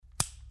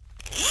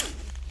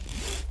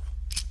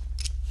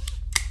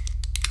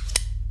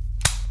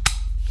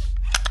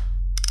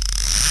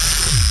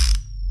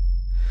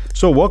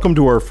So welcome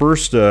to our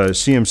first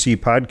CMC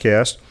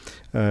podcast.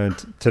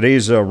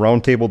 Today's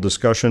roundtable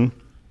discussion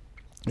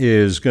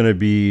is going to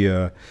be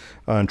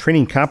on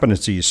training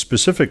competencies,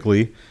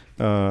 specifically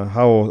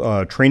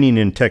how training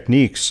and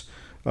techniques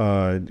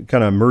kind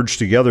of merge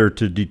together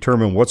to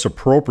determine what's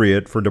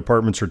appropriate for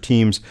departments or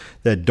teams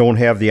that don't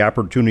have the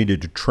opportunity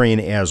to train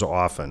as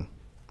often.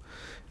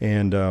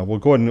 And we'll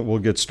go ahead and we'll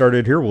get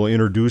started here. We'll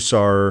introduce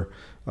our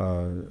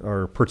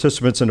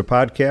participants in the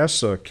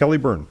podcast. Kelly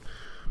Byrne.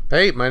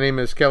 Hey, my name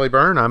is Kelly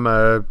Byrne. I'm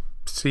a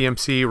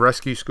CMC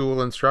rescue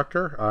school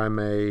instructor. I'm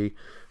a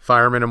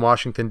fireman in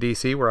Washington,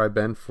 D.C., where I've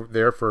been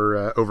there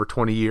for over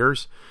 20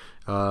 years,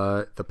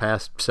 the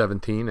past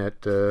 17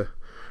 at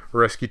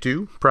Rescue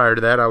 2. Prior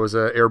to that, I was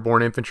an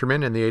airborne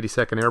infantryman in the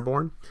 82nd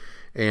Airborne,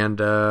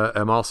 and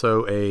I'm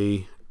also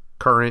a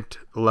current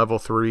Level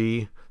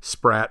 3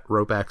 SPRAT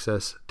rope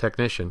access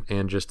technician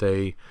and just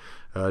a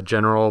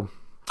general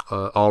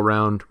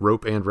all-round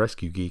rope and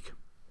rescue geek.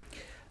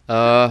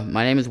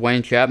 My name is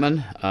Wayne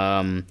Chapman.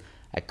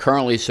 I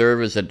currently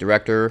serve as a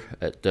director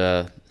at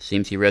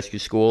CMC Rescue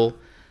School.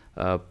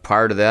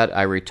 Prior to that,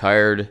 I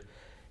retired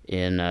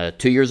 2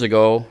 years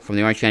ago from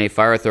the Orange County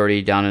Fire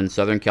Authority down in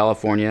Southern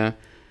California,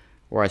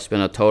 where I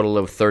spent a total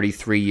of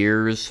 33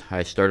 years.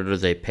 I started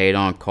as a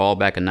paid-on-call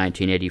back in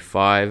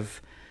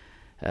 1985.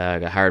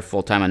 Got hired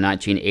full-time in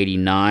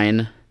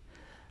 1989.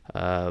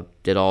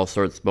 Did all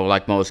sorts, but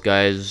like most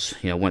guys,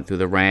 went through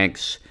the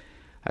ranks.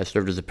 I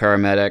served as a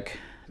paramedic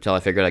until I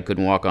figured I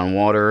couldn't walk on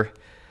water.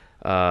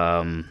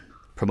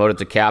 Promoted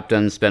to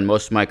captain, spent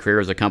most of my career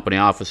as a company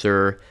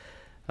officer.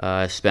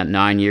 Spent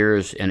 9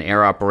 years in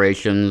air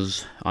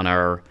operations on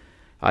our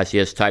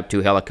ICS Type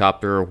 2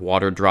 helicopter,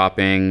 water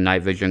dropping,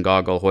 night vision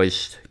goggle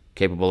hoist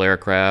capable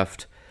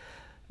aircraft.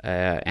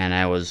 And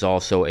I was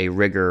also a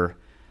rigger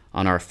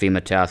on our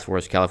FEMA Task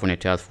Force, California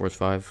Task Force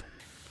 5.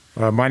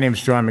 My name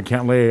is John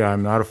McKinley.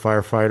 I'm not a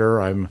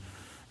firefighter. I'm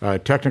a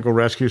technical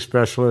rescue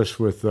specialist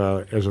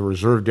as a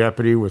reserve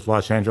deputy with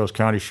Los Angeles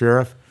County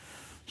Sheriff.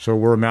 So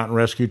we're a mountain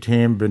rescue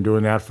team, been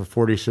doing that for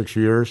 46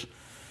 years.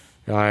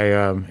 I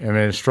am an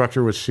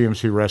instructor with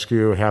CMC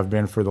Rescue, have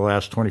been for the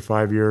last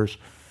 25 years,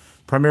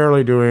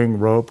 primarily doing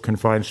rope,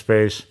 confined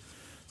space,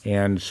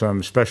 and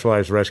some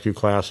specialized rescue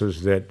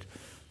classes that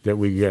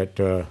we get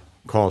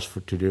calls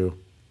to do.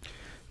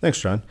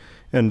 Thanks, John.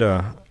 And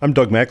I'm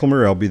Doug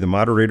McLemore. I'll be the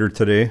moderator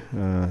today.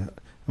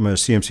 I'm a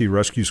CMC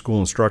Rescue School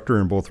instructor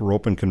in both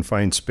rope and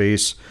confined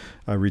space.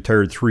 I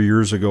retired 3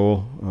 years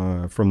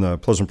ago from the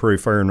Pleasant Prairie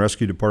Fire and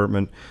Rescue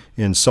Department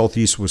in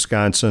southeast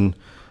Wisconsin.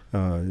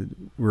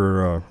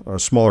 We're a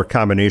smaller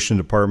combination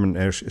department.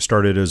 I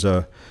started as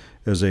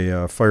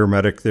a fire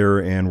medic there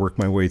and worked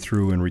my way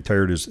through and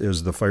retired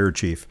as the fire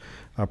chief.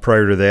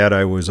 Prior to that,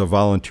 I was a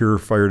volunteer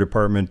fire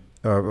department.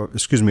 A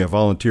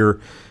volunteer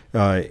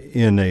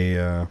in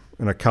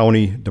a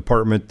county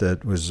department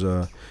that was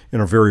in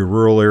a very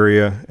rural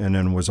area, and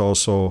then was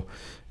also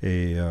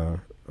a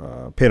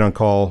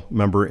paid-on-call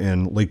member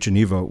in Lake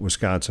Geneva,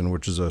 Wisconsin,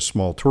 which is a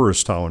small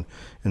tourist town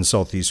in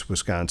southeast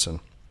Wisconsin.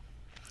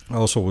 I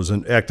also was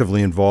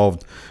actively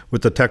involved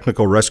with the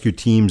technical rescue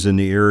teams in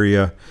the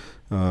area,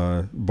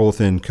 both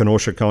in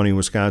Kenosha County,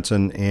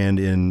 Wisconsin, and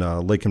in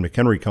Lake and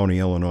McHenry County,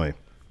 Illinois.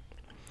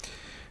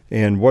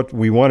 And what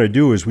we want to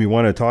do is we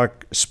want to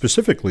talk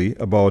specifically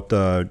about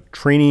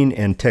training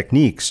and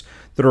techniques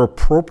that are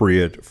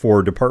appropriate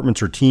for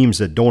departments or teams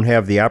that don't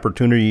have the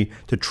opportunity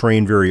to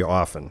train very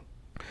often.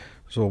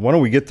 So why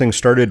don't we get things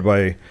started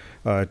by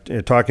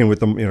talking with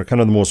them,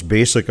 kind of the most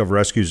basic of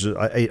rescues,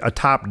 a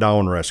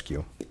top-down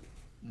rescue.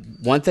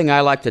 One thing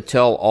I like to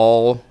tell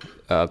all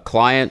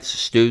clients,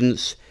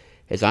 students,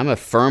 is I'm a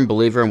firm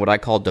believer in what I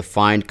call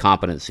defined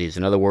competencies.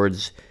 In other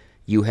words,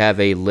 you have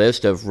a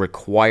list of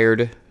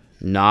required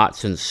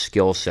knots and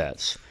skill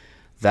sets.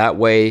 That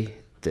way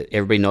that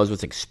everybody knows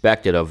what's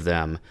expected of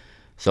them.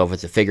 So if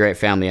it's a figure eight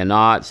family of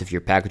knots, if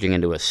you're packaging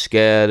into a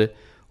sked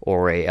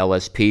or a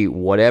LSP,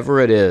 whatever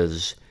it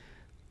is,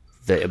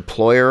 the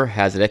employer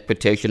has an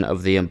expectation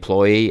of the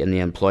employee, and the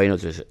employee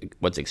knows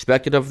what's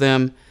expected of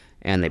them,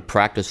 and they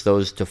practice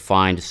those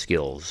defined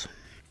skills.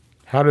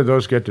 How do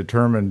those get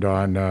determined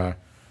on,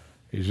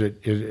 is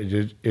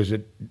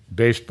it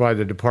based by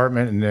the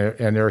department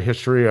and their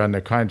history on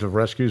the kinds of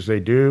rescues they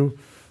do?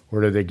 Or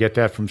do they get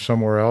that from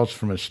somewhere else,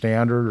 from a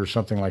standard or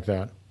something like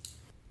that?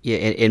 Yeah,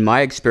 in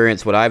my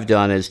experience, what I've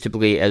done is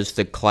typically as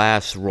the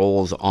class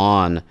rolls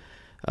on,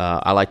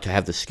 I like to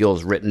have the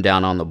skills written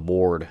down on the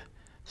board.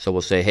 So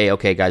we'll say, hey,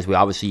 okay, guys, we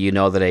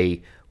know that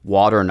a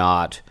water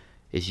knot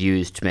is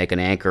used to make an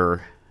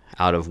anchor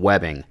out of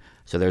webbing.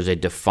 So there's a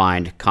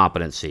defined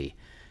competency.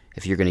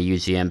 If you're going to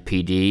use the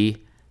MPD,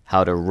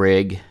 how to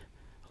rig,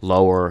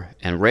 lower,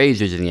 and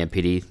raise using the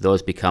MPD,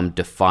 those become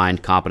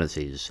defined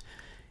competencies.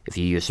 If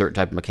you use a certain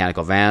type of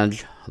mechanical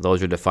advantage,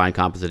 those are defined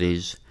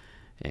competencies,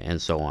 and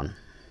so on.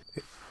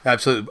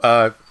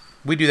 Absolutely.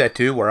 We do that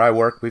too. Where I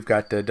work, we've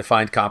got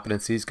defined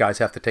competencies. Guys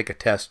have to take a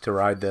test to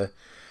ride the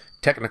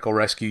technical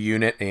rescue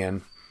unit,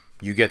 and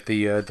you get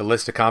the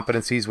list of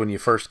competencies when you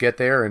first get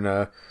there, and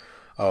a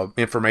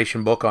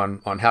information book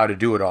on how to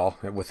do it all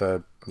with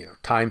a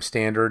time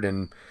standard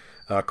and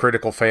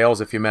critical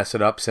fails if you mess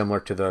it up, similar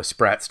to the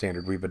SPRAT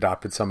standard. We've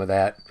adopted some of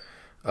that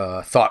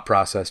thought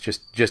process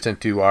just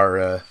into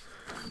our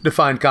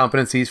defined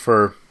competencies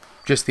for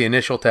just the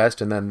initial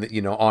test, and then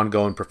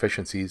ongoing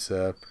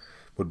proficiencies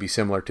would be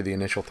similar to the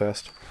initial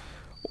test.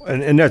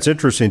 And that's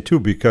interesting too,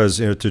 because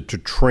to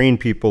train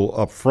people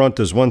up front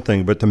is one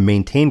thing, but to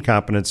maintain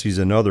competencies is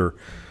another.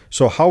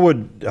 So how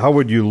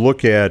would you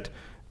look at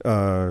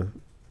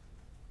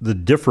the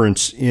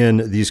difference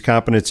in these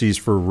competencies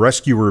for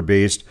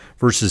rescuer-based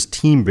versus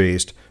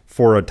team-based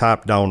for a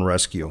top-down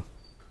rescue?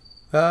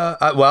 So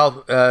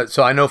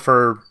I know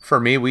for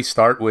me, we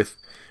start with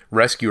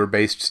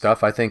rescuer-based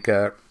stuff. I think,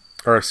 a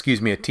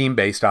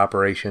team-based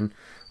operation.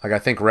 Like, I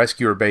think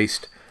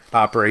rescuer-based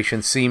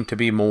operations seem to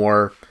be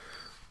more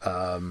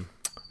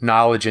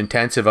knowledge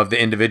intensive of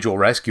the individual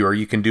rescuer.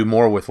 You can do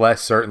more with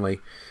less, certainly,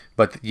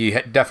 but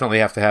you definitely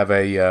have to have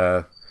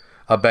a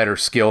better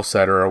skill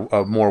set, or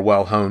a more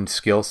well-honed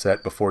skill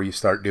set before you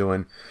start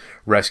doing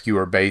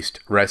rescuer-based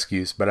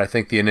rescues. But I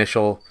think the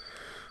initial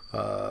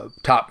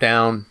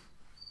top-down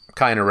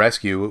kind of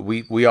rescue,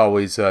 we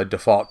always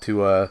default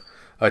to a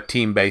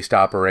team-based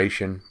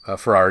operation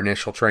for our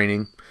initial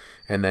training,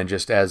 and then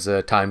just as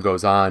time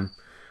goes on,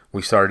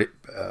 we start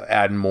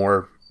adding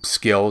more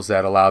skills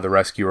that allow the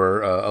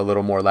rescuer a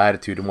little more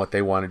latitude in what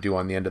they want to do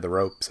on the end of the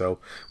rope. So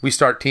we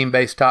start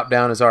team-based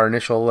top-down as our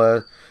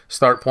initial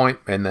start point,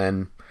 and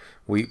then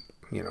we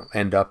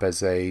end up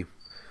as a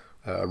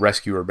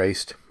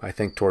rescuer-based, I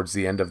think, towards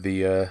the end of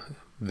the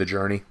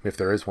journey, if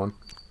there is one.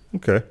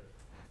 Okay.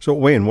 So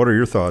Wayne, what are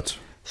your thoughts?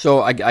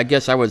 So I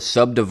guess I would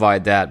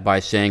subdivide that by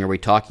saying, are we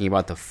talking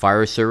about the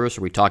fire service,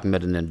 or are we talking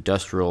about an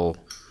industrial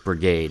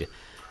brigade?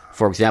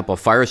 For example,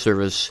 fire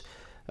service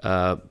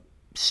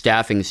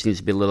staffing seems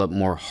to be a little bit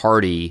more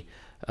hardy.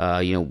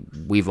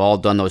 We've all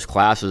done those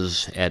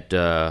classes at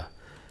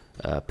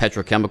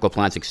petrochemical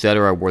plants, et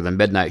cetera, where the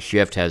midnight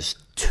shift has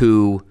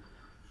 2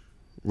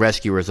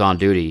 rescuers on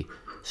duty.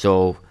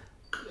 So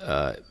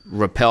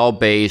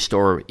rappel-based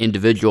or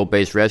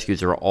individual-based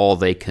rescues are all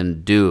they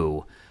can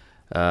do.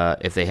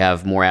 If they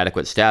have more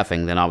adequate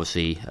staffing, then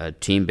obviously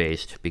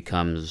team-based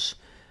becomes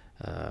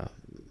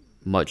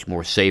much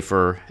more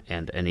safer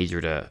and easier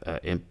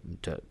to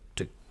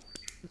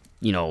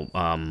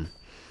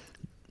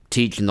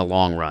teach in the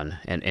long run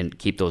and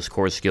keep those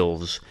core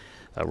skills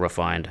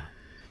refined.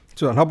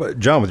 So how about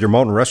John, with your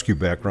mountain rescue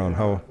background?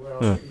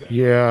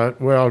 I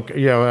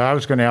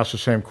was going to ask the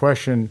same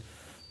question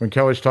when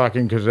Kelly's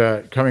talking,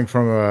 because coming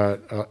from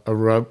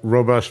a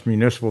robust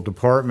municipal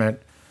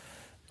department,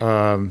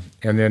 and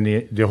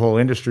then the whole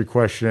industry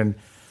question,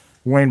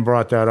 Wayne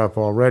brought that up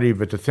already.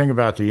 But the thing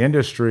about the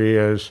industry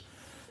is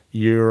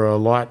you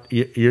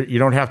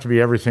don't have to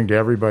be everything to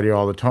everybody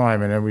all the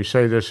time. And then we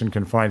say this in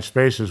confined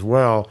space as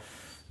well.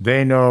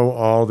 They know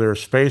all their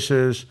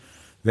spaces,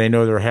 they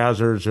know their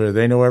hazards, or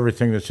they know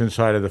everything that's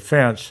inside of the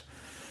fence.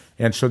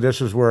 And so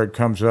this is where it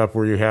comes up,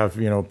 where you have,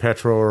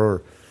 petro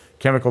or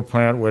chemical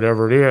plant,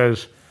 whatever it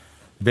is,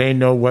 they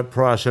know what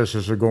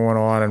processes are going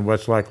on and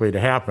what's likely to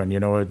happen.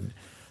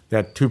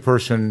 That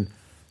 2-person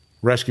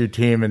rescue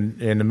team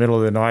in the middle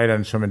of the night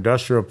on some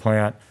industrial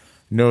plant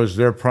knows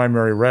their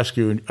primary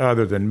rescue,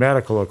 other than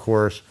medical, of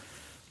course,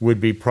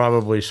 would be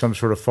probably some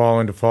sort of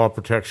fall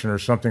protection or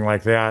something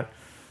like that,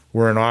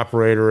 where an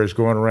operator is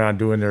going around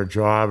doing their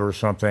job or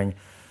something,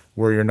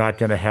 where you're not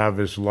going to have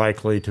as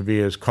likely to be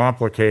as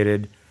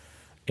complicated.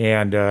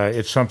 And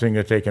it's something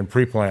that they can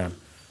pre-plan,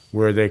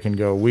 where they can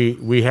go,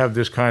 we have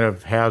this kind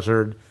of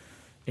hazard,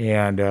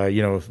 and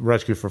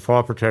rescue for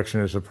fall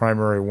protection is the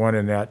primary one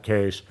in that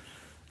case,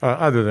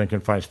 other than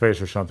confined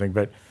space or something.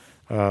 But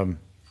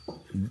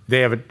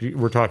they have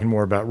we're talking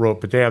more about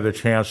rope, but they have the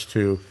chance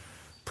to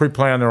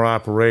pre-plan their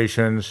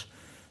operations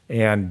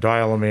and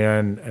dial them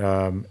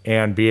in,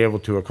 and be able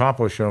to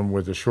accomplish them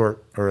with a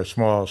short or a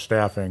small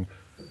staffing.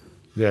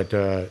 That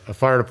a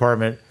fire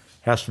department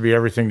has to be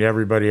everything to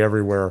everybody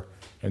everywhere,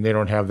 and they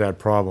don't have that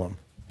problem.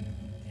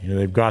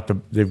 They've got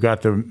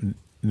the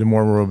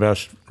more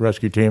robust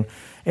rescue team,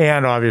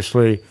 and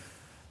obviously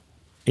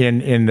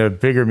in the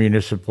bigger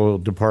municipal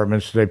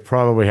departments, they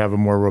probably have a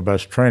more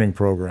robust training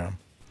program.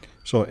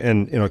 So,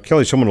 and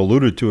Kelly, someone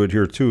alluded to it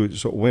here too.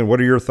 So, Wayne, what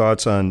are your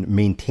thoughts on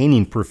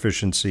maintaining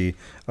proficiency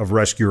of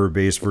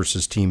rescuer-based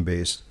versus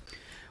team-based?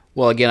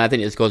 Well, again, I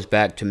think this goes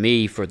back to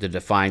me for the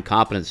defined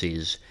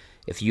competencies.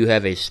 If you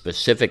have a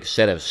specific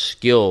set of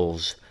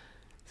skills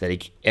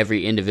that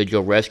every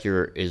individual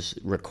rescuer is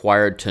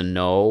required to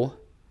know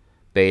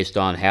based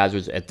on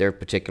hazards at their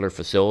particular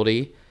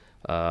facility,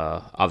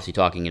 obviously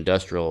talking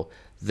industrial,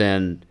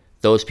 then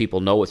those people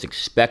know what's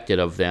expected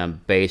of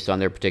them based on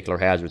their particular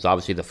hazards.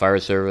 Obviously, the fire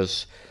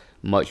service,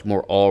 much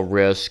more all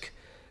risk,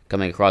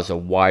 coming across a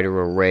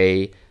wider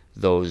array.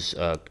 Those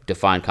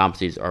defined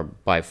competencies are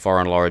by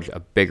far and large a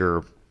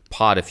bigger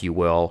pot, if you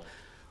will.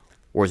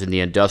 Whereas in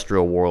the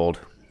industrial world,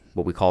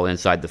 what we call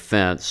inside the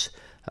fence,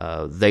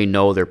 they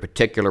know their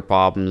particular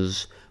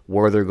problems,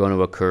 where they're going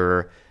to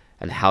occur,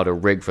 and how to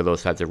rig for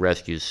those types of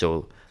rescues.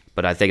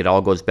 But I think it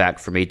all goes back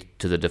for me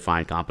to the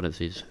defined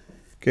competencies.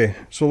 Okay,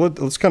 so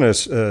let's kind of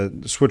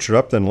switch it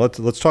up then.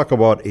 Let's talk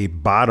about a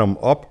bottom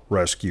up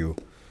rescue.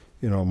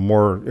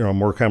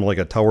 More kind of like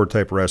a tower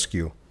type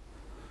rescue.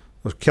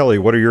 Well, Kelly,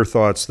 what are your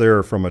thoughts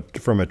there from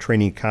a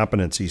training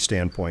competency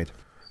standpoint?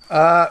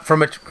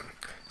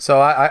 So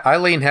I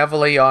lean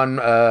heavily on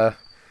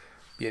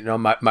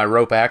my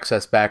rope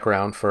access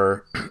background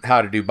for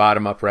how to do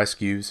bottom up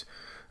rescues.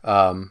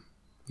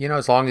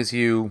 As long as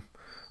you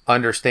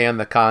understand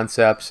the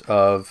concepts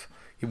of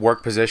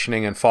work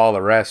positioning and fall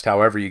arrest,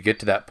 however you get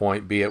to that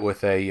point, be it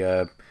with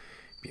a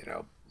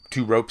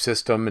two rope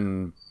system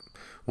and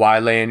Y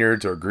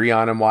lanyards or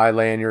Grion and Y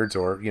lanyards,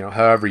 or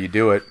however you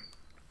do it,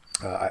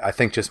 I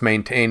think just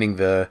maintaining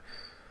the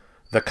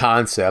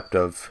concept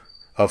of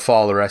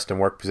fall arrest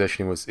and work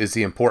positioning is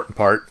the important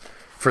part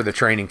for the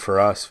training for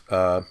us.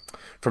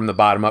 From the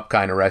bottom up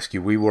kind of rescue,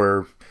 we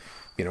were,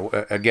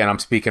 again, I'm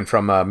speaking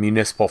from a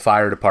municipal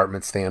fire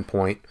department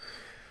standpoint.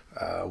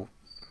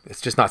 It's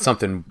just not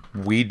something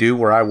we do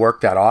where I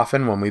work that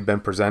often. When we've been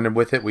presented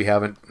with it, we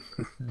haven't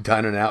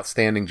done an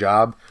outstanding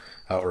job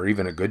or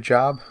even a good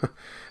job.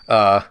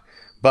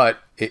 But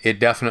it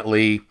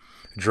definitely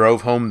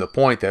drove home the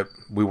point that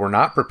we were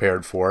not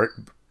prepared for it.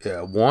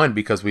 One,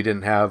 because we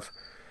didn't have,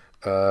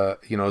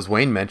 as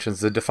Wayne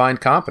mentions, the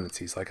defined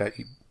competencies.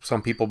 Like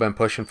some people have been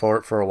pushing for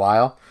it for a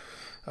while,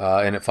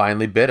 and it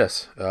finally bit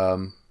us.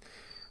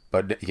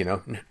 But,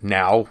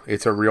 now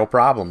it's a real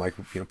problem. Like,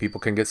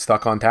 people can get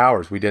stuck on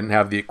towers. We didn't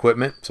have the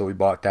equipment, so we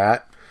bought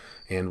that.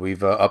 And we've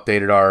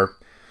updated our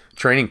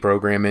training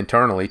program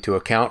internally to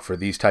account for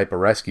these type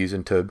of rescues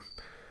and to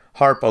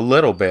harp a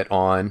little bit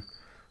on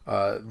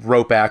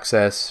rope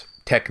access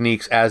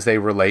techniques as they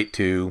relate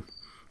to,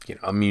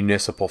 a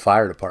municipal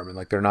fire department.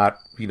 Like, they're not,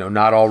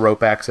 not all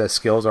rope access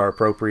skills are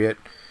appropriate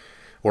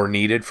or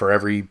needed for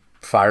every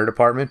fire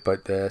department,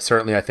 but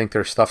certainly I think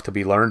there's stuff to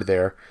be learned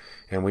there.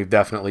 And we've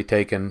definitely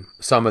taken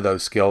some of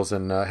those skills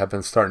and have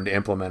been starting to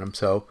implement them.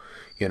 So,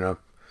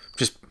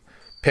 just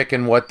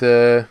picking what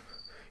the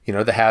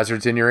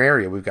hazards in your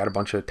area. We've got a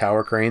bunch of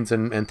tower cranes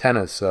and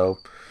antennas. So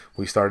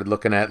we started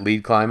looking at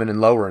lead climbing and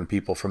lowering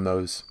people from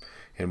those.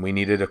 And we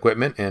needed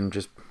equipment and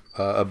just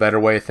a better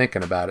way of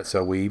thinking about it.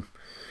 So we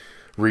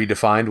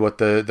redefined what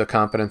the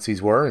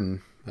competencies were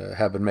and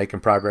have been making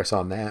progress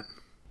on that.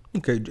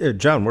 Okay,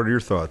 John, what are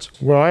your thoughts?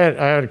 Well, I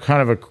had kind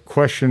of a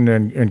question,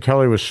 and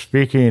Kelly was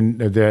speaking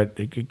that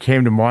it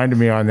came to mind to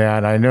me on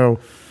that. I know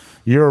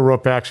you're a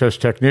rope access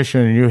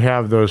technician and you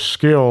have those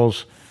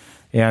skills,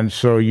 and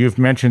so you've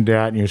mentioned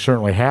that, and you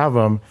certainly have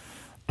them.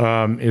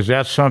 Is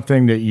that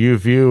something that you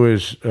view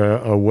as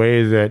a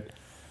way that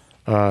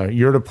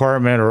your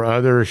department or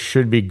others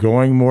should be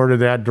going more to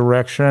that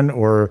direction,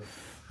 or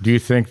do you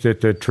think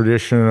that the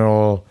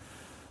traditional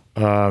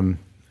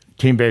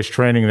team-based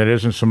training that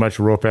isn't so much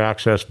rope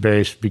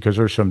access-based, because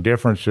there's some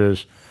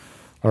differences,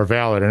 are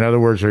valid? In other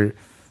words, are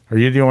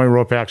you the only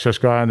rope access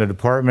guy in the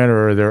department,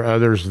 or are there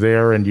others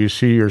there, and do you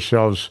see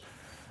yourselves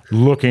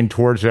looking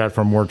towards that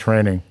for more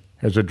training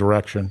as a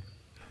direction?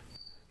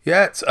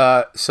 Yeah,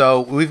 so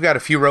we've got a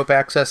few rope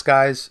access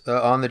guys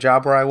on the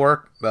job where I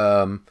work.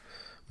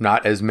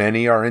 Not as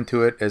many are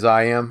into it as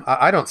I am.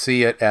 I don't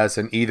see it as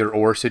an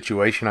either-or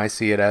situation. I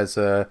see it as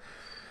a,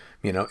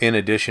 in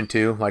addition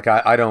to. Like,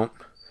 I don't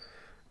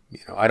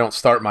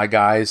start my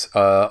guys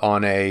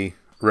on a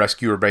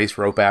rescuer-based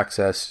rope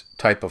access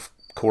type of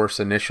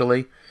course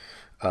initially.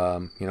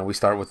 We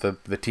start with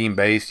the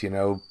team-based,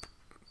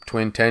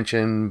 twin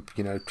tension,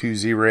 2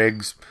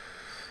 Z-rigs,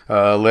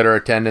 litter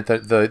attendant,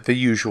 the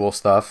usual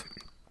stuff.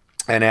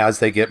 And as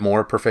they get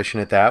more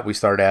proficient at that, we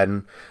start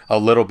adding a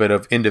little bit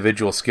of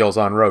individual skills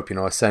on rope,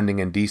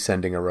 ascending and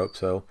descending a rope.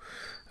 So,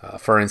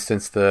 for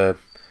instance, the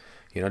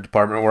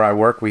department where I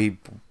work, we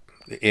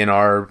in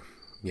our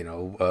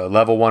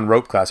level 1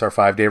 rope class, our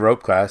 5-day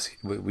rope class,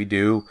 we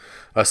do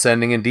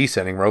ascending and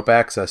descending rope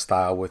access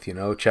style with,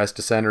 chest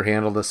descender,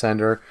 handle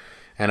descender,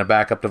 and a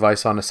backup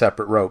device on a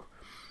separate rope.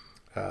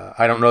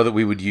 I don't know that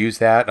we would use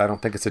that. I don't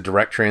think it's a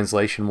direct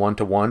translation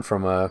one-to-one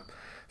from a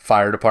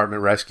fire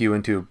department rescue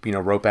into,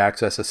 rope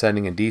access,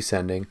 ascending and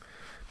descending.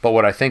 But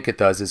what I think it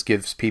does is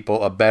gives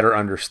people a better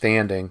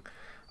understanding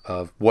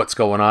of what's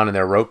going on in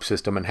their rope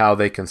system and how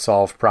they can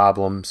solve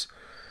problems,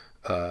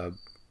 at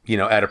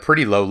a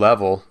pretty low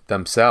level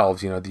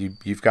themselves.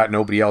 You've got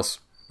nobody else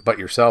but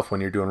yourself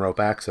when you're doing rope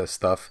access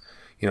stuff,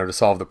 to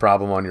solve the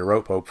problem on your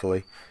rope,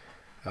 hopefully.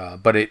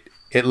 But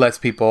it lets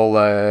people,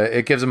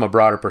 it gives them a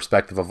broader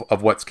perspective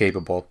of what's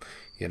capable.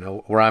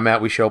 Where I'm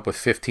at, we show up with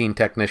 15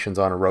 technicians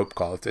on a rope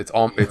call.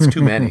 It's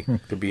too many,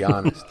 to be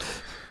honest.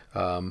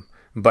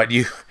 But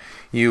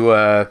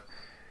to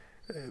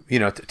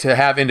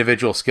have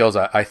individual skills,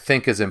 I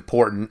think is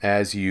important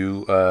as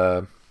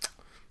you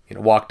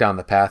walk down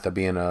the path of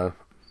being a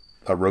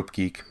rope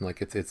geek.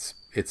 Like it's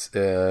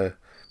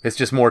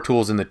just more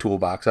tools in the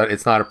toolbox.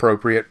 It's not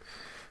appropriate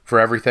for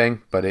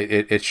everything, but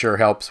it sure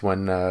helps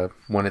when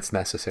it's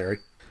necessary.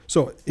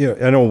 So,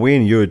 I know,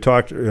 Wayne, you had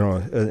talked,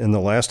 in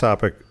the last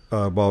topic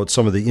about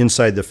some of the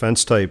inside the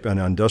fence type and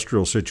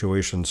industrial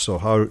situations. So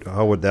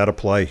how would that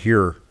apply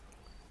here?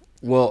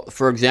 Well,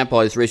 for example,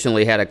 I just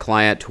recently had a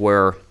client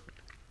where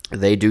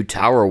they do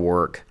tower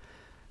work,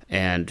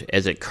 and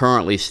as it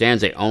currently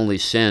stands, they only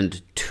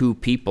send 2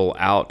 people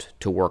out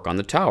to work on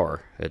the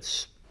tower.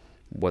 It's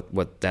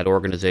what that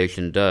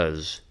organization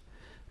does,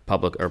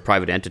 public or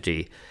private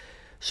entity.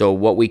 So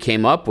what we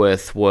came up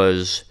with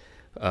was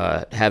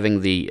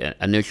having the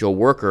initial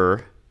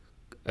worker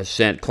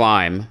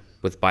climb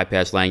with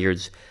bypass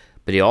lanyards,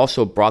 but he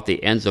also brought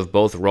the ends of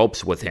both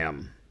ropes with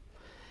him.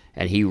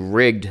 And he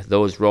rigged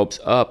those ropes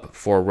up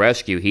for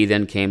rescue. He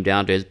then came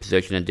down to his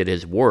position and did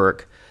his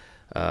work.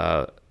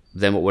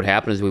 Then what would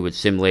happen is we would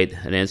simulate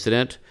an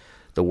incident.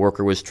 The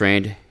worker was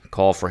trained,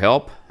 call for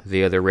help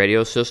via their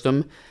radio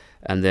system,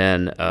 and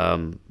then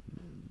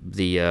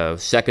the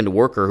second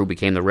worker, who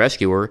became the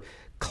rescuer,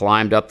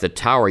 climbed up the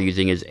tower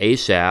using his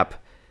ASAP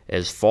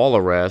as fall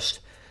arrest,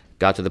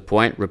 got to the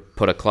point,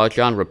 put a clutch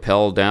on,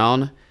 rappelled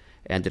down,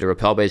 and did a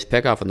rappel-based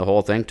pickoff, and the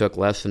whole thing took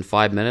less than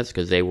 5 minutes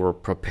because they were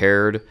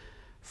prepared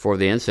for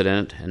the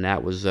incident, and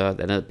that was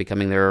ended up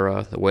becoming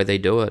the way they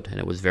do it, and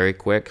it was very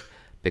quick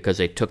because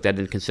they took that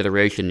into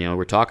consideration. You know,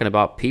 we're talking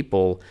about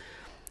people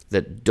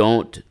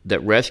that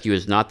rescue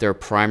is not their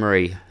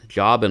primary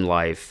job in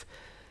life,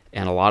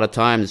 and a lot of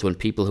times when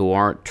people who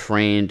aren't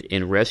trained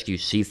in rescue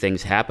see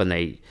things happen,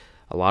 a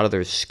lot of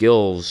their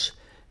skills,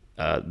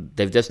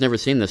 they've just never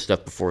seen this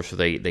stuff before, so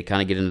they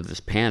kind of get into this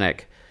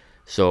panic.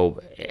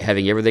 So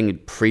having everything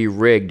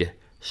pre-rigged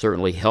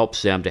certainly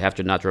helps them to have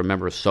to not to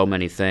remember so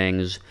many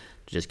things,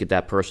 to just get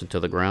that person to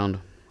the ground.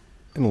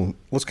 And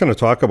let's kind of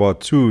talk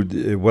about,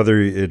 too, whether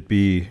it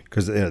be,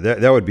 because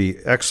that would be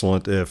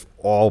excellent if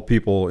all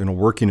people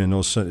working in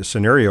those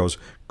scenarios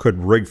could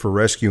rig for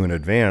rescue in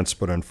advance.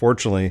 But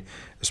unfortunately,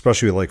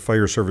 especially like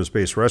fire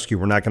service-based rescue,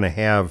 we're not going to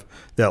have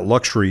that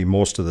luxury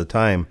most of the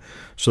time.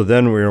 So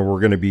then we're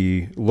going to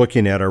be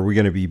looking at, are we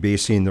going to be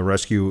basing the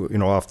rescue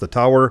off the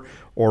tower,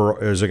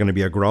 or is it going to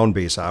be a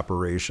ground-based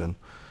operation?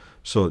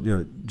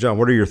 So, John,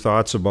 what are your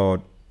thoughts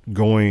about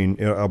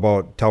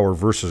about tower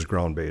versus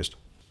ground-based?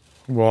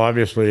 Well,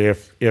 obviously,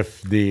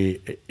 if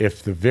the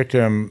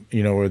victim,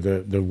 or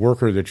the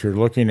worker that you're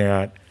looking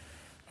at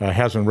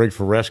hasn't rigged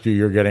for rescue,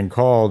 you're getting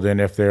called, and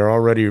if they're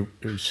already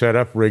set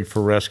up rigged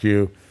for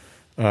rescue,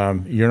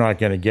 you're not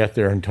going to get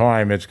there in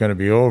time. It's going to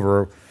be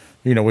over,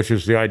 which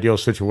is the ideal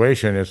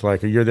situation. It's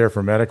like you're there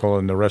for medical,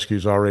 and the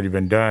rescue's already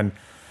been done.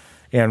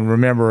 And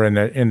remember,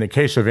 in the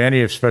case of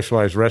any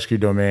specialized rescue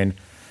domain,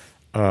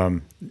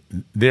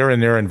 they're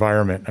in their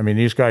environment. I mean,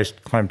 these guys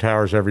climb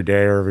towers every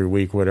day or every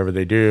week, whatever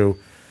they do.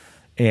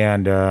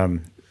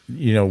 And,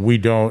 we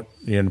don't,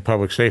 in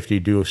public safety,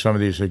 do some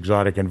of these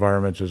exotic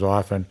environments as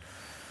often.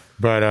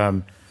 But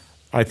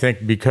I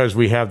think because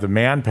we have the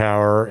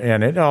manpower,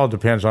 and it all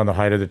depends on the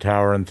height of the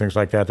tower and things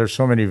like that, there's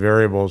so many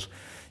variables,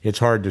 it's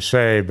hard to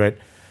say. But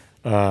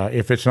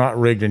if it's not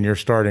rigged and you're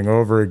starting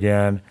over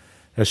again,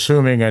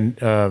 assuming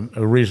a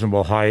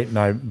reasonable height,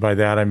 and by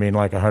that I mean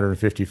like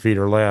 150 feet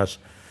or less,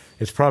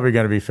 it's probably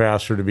going to be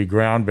faster to be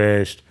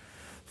ground-based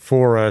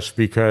for us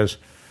because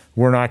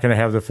we're not going to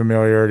have the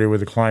familiarity with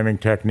the climbing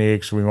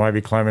techniques. We might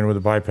be climbing with a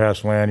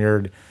bypass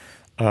lanyard.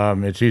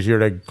 It's easier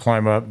to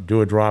climb up,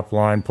 do a drop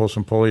line, pull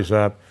some pulleys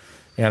up,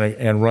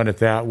 and run it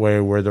that way,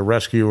 where the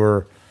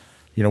rescuer,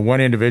 one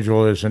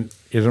individual isn't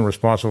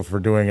responsible for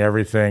doing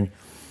everything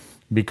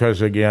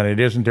because, again,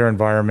 it isn't their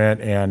environment,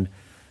 and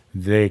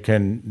they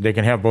can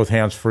have both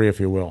hands free,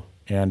 if you will.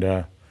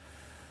 And,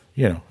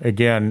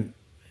 again,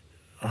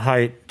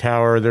 height,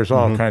 tower, there's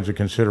all kinds of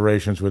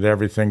considerations with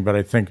everything, but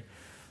I think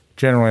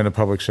generally on the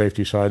public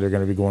safety side, they're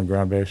going to be going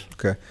ground-based.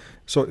 Okay.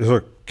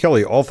 So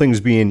Kelly, all things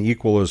being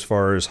equal as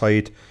far as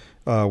height,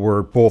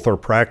 where both are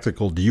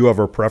practical, do you have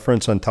a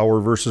preference on tower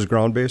versus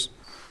ground-based?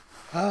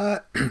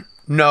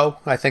 No,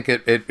 I think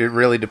it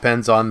really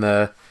depends on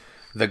the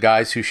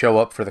guys who show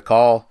up for the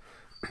call.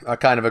 I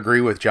kind of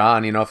agree with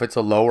John. If it's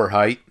a lower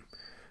height,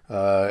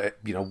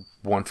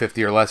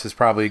 150 or less is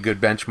probably a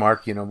good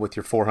benchmark. With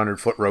your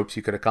 400-foot ropes,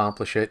 you could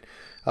accomplish it.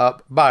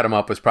 Bottom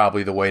up is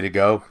probably the way to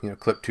go.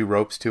 Clip 2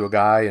 ropes to a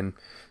guy and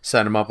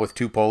send him up with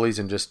 2 pulleys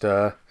and just,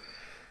 let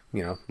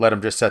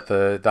him just set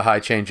the high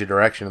change of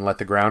direction and let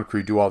the ground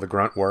crew do all the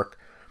grunt work.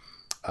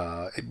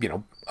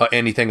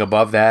 Anything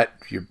above that,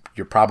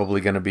 you're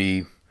probably going to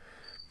be,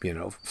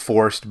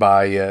 forced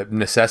by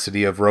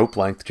necessity of rope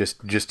length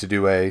just to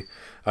do a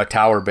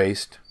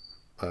tower-based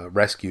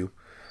rescue.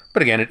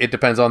 But again, it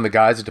depends on the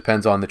guys. It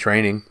depends on the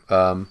training.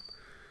 Bottom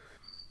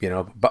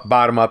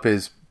up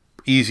is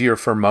easier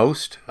for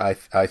most. I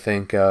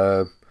think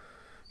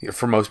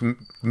for most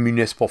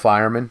municipal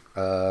firemen,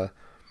 a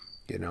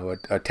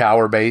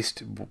tower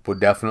based would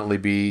definitely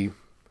be,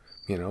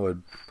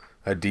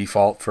 a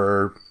default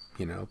for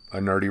a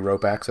nerdy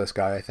rope access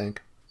guy. I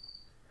think,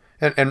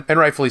 and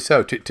rightfully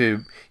so.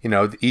 To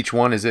each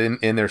one is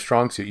in their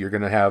strong suit. You're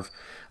going to have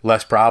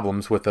less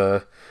problems with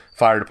a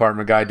fire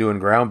department guy doing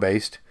ground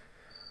based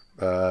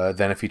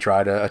than if you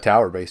tried a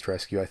tower-based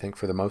rescue, I think,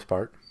 for the most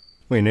part.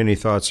 Wayne, any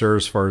thoughts there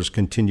as far as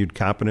continued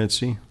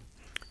competency?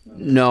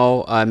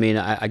 No, I mean,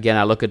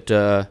 I look at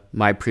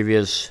my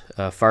previous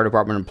fire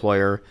department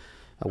employer.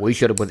 We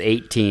showed up with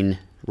 18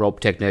 rope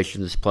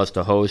technicians, plus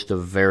a host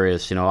of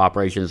various,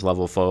 operations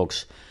level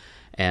folks.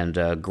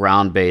 And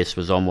ground base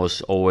was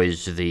almost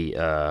always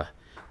the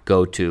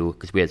go-to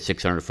because we had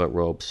 600-foot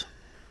ropes.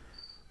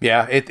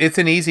 Yeah, it's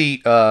an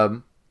easy.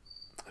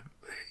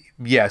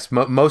 Yes,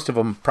 most of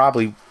them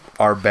probably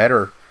are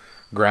better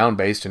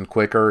ground-based and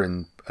quicker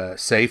and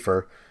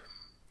safer.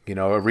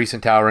 A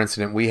recent tower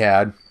incident we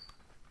had,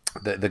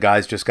 the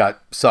guys just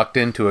got sucked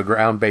into a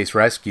ground-based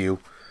rescue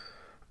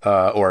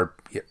or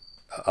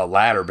a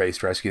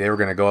ladder-based rescue. They were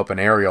going to go up an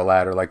aerial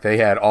ladder. Like, they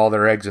had all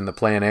their eggs in the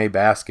Plan A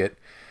basket,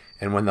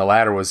 and when the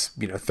ladder was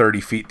 30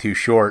 feet too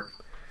short,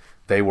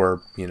 they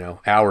were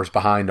hours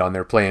behind on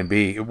their Plan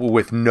B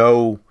with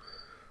no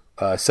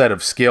set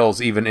of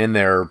skills even in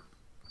their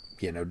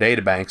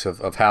data banks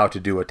of how to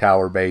do a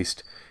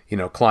tower-based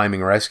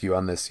climbing rescue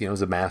on this. It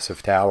was a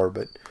massive tower,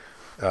 but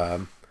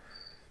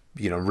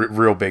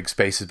real big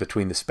spaces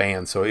between the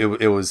spans. So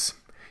it was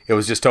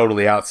just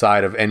totally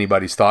outside of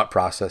anybody's thought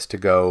process to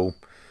go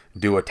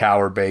do a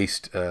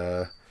tower-based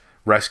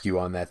rescue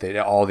on that.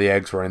 All the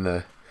eggs were in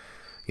the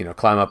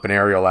climb up an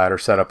aerial ladder,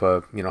 set up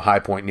a high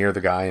point near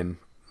the guy, and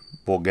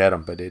we'll get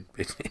them. But it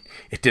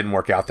didn't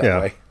work out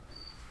that way.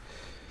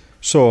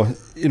 So,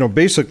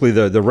 basically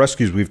the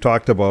rescues we've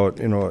talked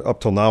about,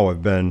 up till now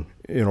have been,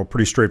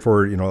 pretty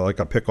straightforward, like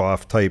a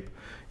pick-off type,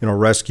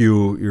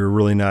 rescue. You're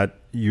really not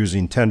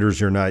using tenders.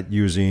 You're not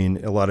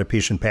using a lot of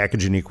patient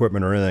packaging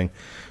equipment or anything.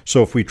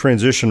 So if we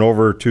transition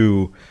over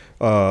to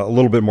a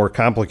little bit more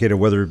complicated,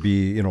 whether it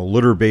be,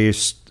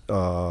 litter-based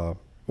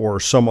or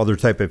some other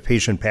type of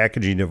patient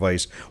packaging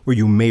device where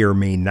you may or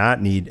may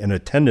not need an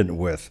attendant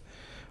with.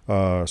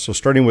 So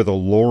starting with a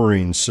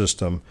lowering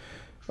system,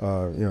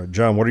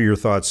 John, what are your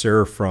thoughts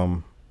there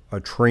from a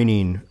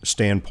training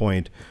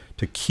standpoint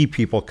to keep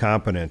people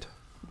competent?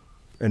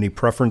 Any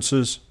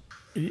preferences?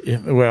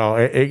 Well,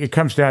 it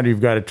comes down to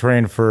you've got to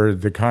train for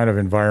the kind of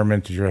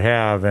environment that you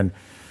have, and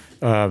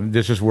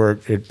this is where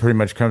it pretty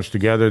much comes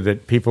together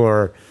that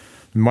people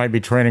might be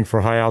training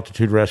for high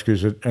altitude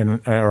rescues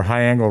or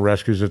high angle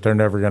rescues that they're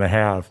never going to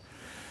have,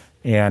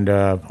 and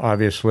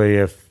obviously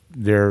if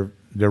their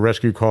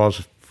rescue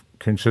calls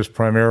consist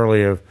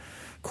primarily of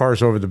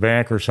cars over the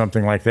bank or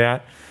something like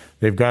that,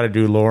 they've got to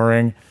do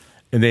lowering,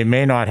 and they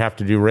may not have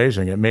to do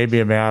raising. It may be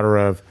a matter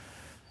of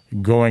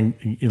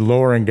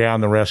lowering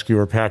down the rescue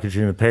or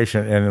packaging the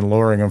patient and then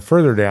lowering them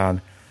further down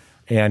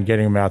and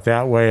getting them out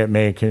that way. It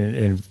may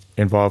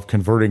involve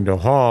converting to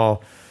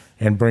haul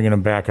and bringing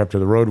them back up to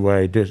the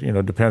roadway.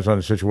 Depends on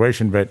the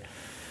situation, but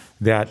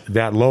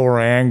that lower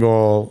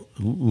angle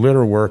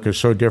litter work is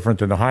so different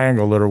than the high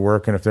angle litter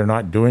work, and if they're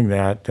not doing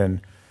that,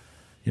 then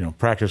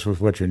practice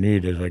with what you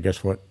need is, I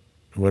guess, what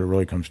it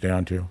really comes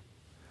down to.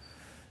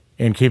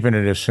 And keeping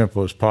it as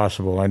simple as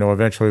possible. I know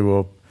eventually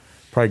we'll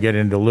probably get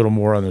into a little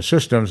more on the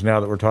systems now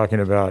that we're talking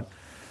about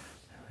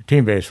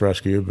team-based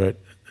rescue, but...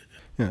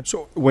 Yeah.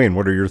 So, Wayne,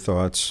 what are your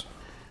thoughts?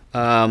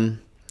 Well,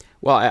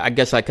 I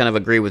guess I kind of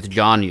agree with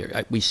John.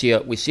 We see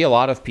a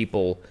lot of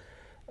people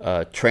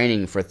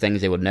training for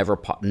things they would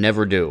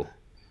never do,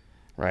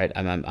 right?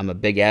 I'm a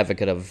big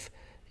advocate of,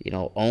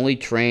 only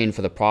train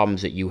for the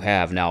problems that you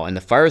have. Now, in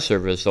the fire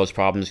service, those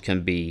problems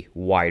can be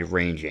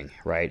wide-ranging,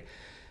 right?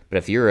 But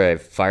if you're a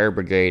fire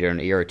brigade or an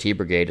ERT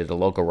brigade at a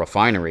local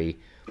refinery,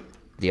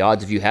 the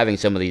odds of you having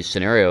some of these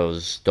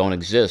scenarios don't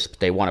exist, but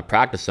they want to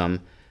practice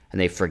them,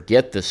 and they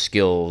forget the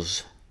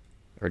skills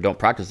or don't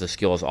practice the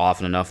skills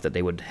often enough that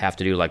they would have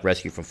to do, like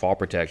rescue from fall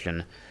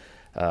protection.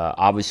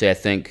 Obviously, I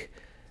think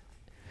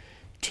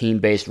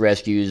team-based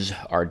rescues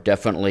are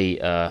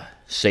definitely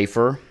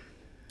safer.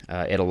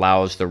 It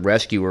allows the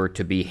rescuer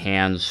to be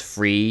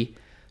hands-free,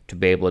 to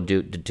be able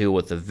to deal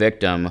with the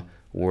victim,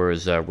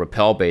 whereas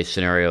rappel-based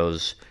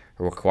scenarios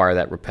require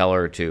that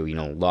repeller to,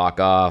 lock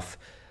off,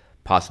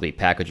 possibly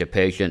package a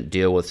patient,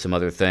 deal with some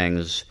other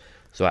things.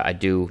 So I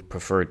do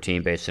prefer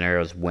team-based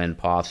scenarios when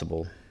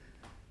possible.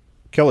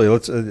 Kelly,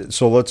 let's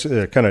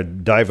kind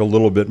of dive a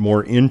little bit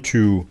more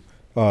into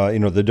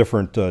the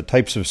different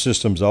types of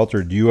systems out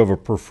there. Do you have a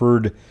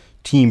preferred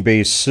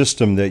team-based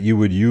system that you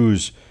would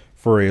use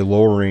for a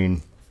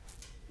lowering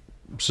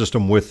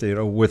system with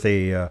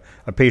a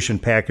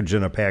patient package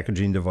and a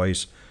packaging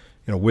device,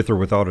 with or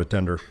without a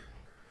tender?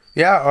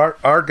 Yeah,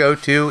 our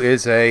go-to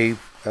is a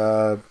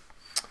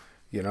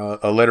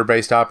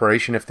litter-based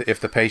operation if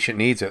the patient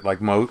needs it. Like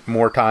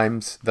more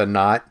times than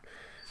not,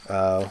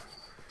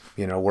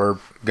 we're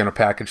going to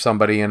package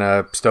somebody in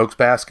a Stokes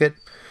basket.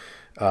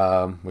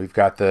 We've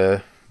got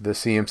the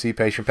CMC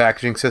patient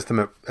packaging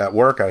system at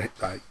work.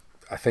 I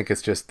think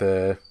it's just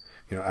I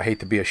hate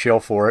to be a shill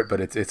for it,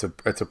 but it's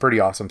a pretty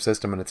awesome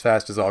system, and it's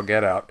fast as all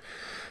get out.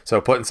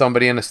 So putting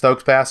somebody in a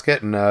Stokes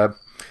basket and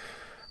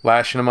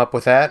lashing them up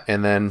with that,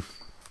 and then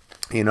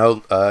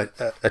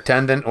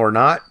attendant or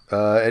not,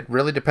 it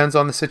really depends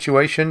on the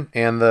situation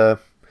and the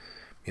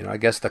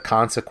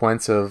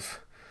consequence of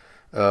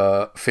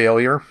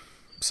failure.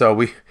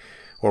 So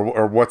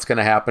or what's going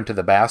to happen to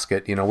the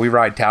basket. We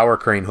ride tower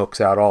crane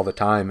hooks out all the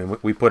time,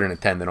 and we put an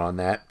attendant on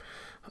that.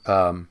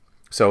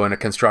 So in a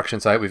construction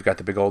site, we've got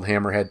the big old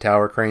hammerhead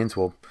tower cranes.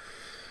 We'll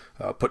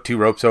put 2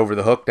 ropes over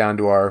the hook down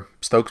to our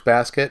Stokes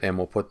basket, and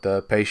we'll put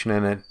the patient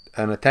and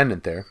an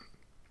attendant there.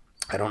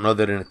 I don't know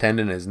that an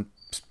attendant is,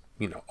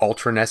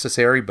 ultra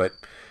necessary, but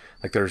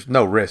like there's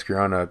no risk. You're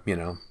on a,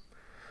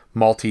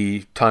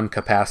 multi-ton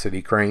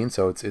capacity crane,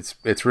 so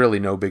it's really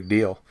no big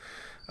deal.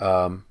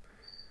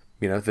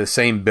 The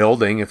same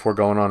building, if we're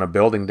going on a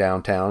building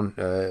downtown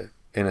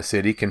in a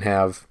city, can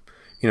have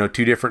 2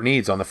 different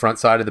needs. On the front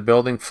side of the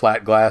building,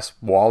 flat glass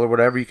wall or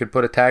whatever, you could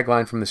put a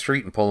tagline from the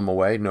street and pull them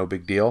away, no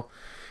big deal.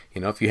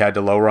 If you had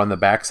to lower on the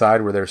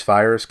backside where there's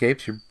fire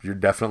escapes, you're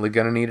definitely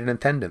going to need an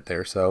attendant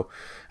there. So,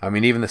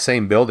 even the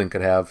same building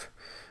could have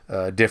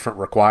different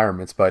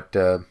requirements. But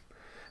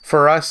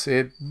for us,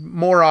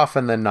 more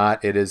often than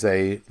not, it is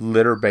a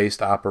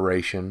litter-based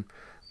operation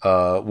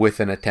with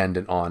an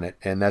attendant on it.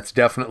 And that's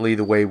definitely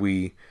the way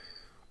we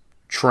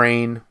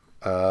train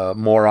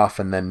more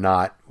often than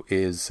not,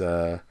 is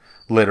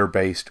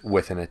litter-based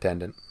with an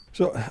attendant.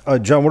 So,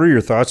 John, what are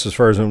your thoughts as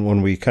far as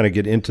when we kind of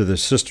get into the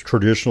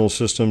traditional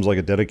systems like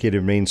a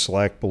dedicated main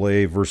slack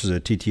belay versus a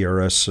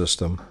TTRS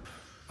system?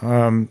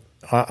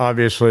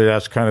 Obviously,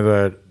 that's kind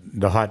of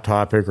the hot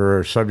topic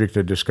or subject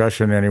of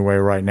discussion anyway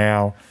right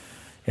now.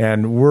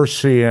 And we're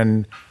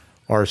seeing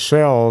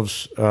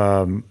ourselves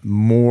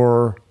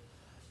more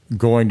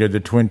going to the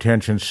twin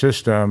tension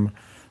system.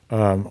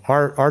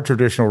 Our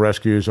traditional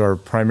rescues are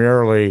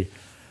primarily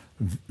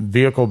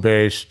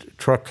vehicle-based,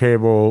 truck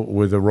cable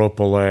with a rope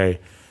belay.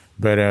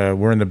 But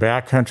we're in the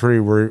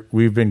backcountry.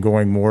 We've been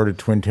going more to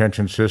twin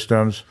tension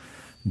systems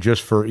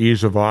just for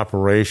ease of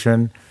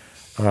operation.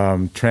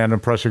 Tandem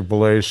pressure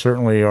belays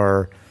certainly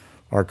are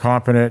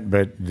competent,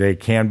 but they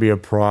can be a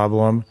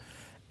problem.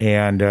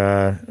 And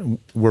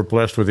we're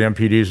blessed with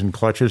MPDs and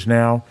clutches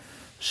now,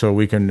 so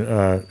we can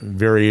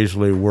very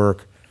easily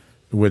work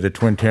with a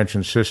twin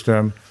tension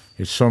system.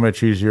 It's so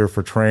much easier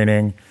for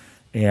training,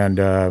 and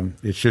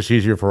it's just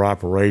easier for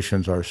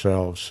operations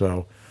ourselves.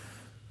 So,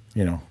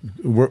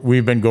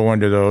 we've been going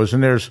to those,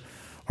 and there's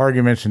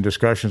arguments and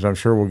discussions. I'm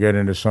sure we'll get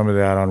into some of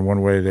that on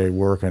one way they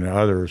work and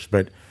others,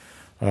 but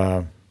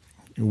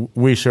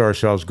we see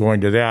ourselves going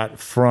to that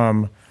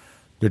from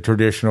the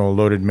traditional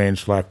loaded main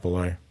slack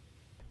belay.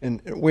 And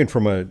Wayne,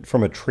 from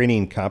a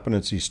training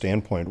competency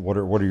standpoint, what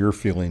are your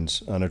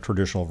feelings on a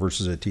traditional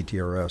versus a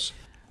TTRS?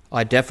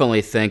 I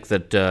definitely think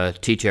that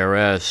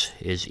TTRS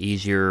is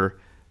easier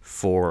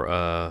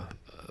for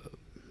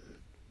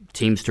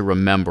teams to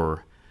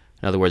remember.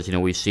 In other words,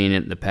 we've seen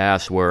it in the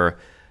past where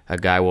a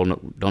guy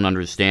don't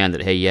understand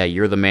that, hey, yeah,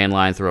 you're the main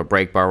line through a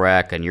brake bar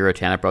rack and you're a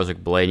tandem pressure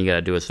belay and you got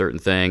to do a certain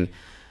thing.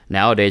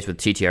 Nowadays with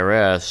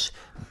TTRS,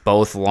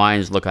 both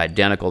lines look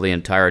identical the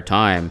entire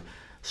time,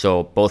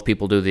 so both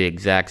people do the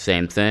exact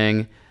same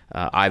thing.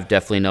 I've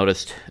definitely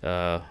noticed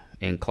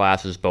in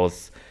classes,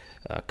 both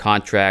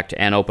contract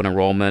and open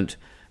enrollment,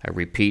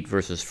 repeat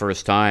versus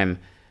first time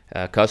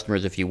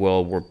customers, if you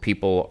will, where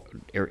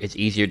it's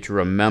easier to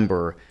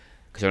remember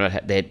because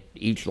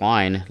each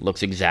line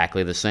looks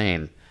exactly the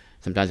same.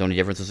 Sometimes the only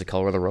difference is the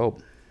color of the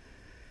rope.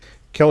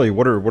 Kelly,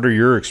 what are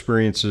your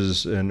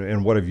experiences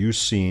and what have you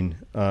seen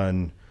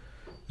on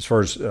as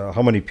far as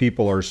how many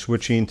people are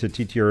switching to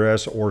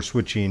TTRS or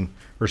switching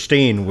or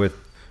staying with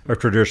a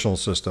traditional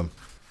system?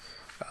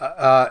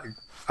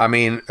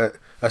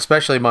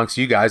 Especially amongst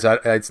you guys,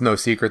 it's no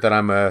secret that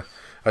I'm a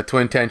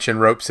twin tension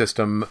rope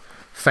system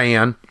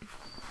fan.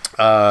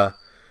 But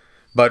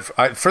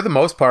for the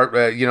most part,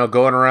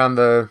 going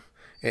around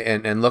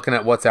and looking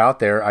at what's out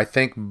there, I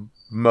think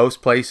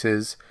most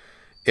places,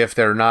 if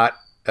they're not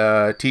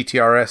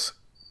TTRS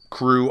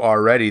crew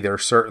already, they're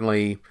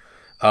certainly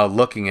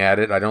looking at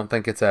it. I don't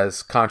think it's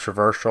as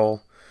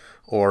controversial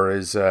or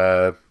as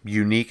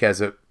unique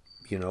as it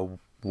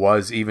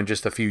was even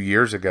just a few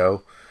years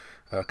ago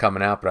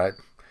coming out. But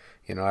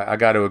I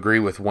got to agree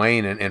with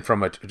Wayne, and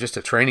from just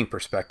a training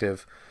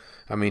perspective,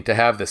 to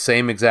have the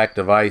same exact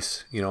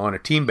device, on a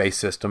team-based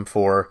system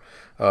for,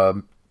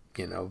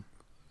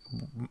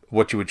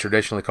 what you would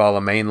traditionally call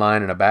a main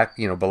line and a back,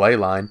 belay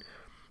line,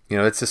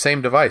 it's the same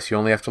device. You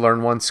only have to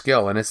learn one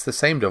skill, and it's the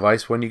same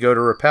device when you go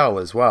to rappel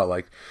as well.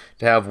 Like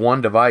to have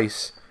one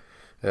device,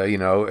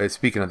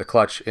 speaking of the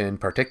clutch in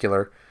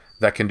particular,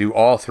 that can do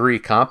all 3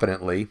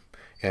 competently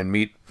and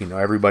meet,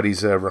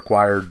 everybody's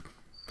required,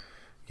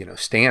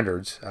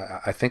 standards.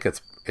 I think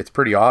it's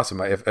pretty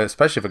awesome.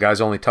 Especially if a guy's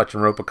only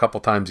touching rope a couple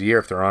times a year.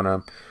 If they're on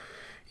a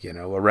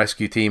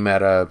rescue team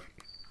at a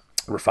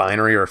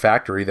refinery or a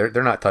factory,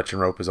 they're not touching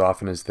rope as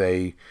often as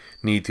they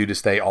need to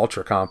stay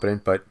ultra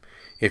competent. But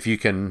if you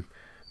can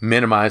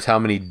minimize how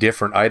many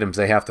different items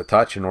they have to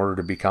touch in order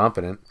to be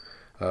competent,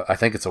 I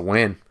think it's a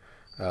win.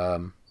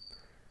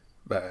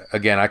 But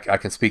again, I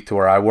can speak to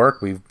where I work.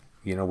 We've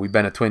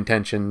been a twin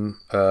tension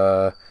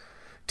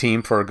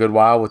team for a good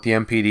while with the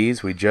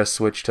MPDs. We just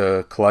switched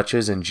to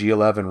clutches and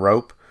G11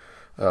 rope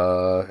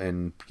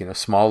and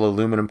small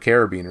aluminum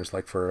carabiners.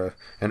 Like for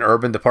an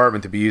urban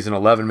department to be using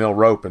 11 mil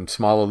rope and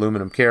small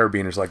aluminum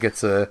carabiners, like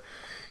it's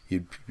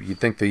you'd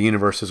think the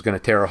universe is going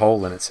to tear a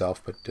hole in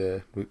itself, but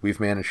we've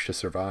managed to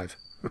survive.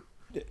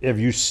 have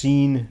you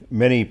seen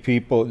many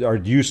people, or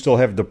do you still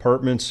have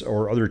departments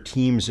or other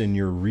teams in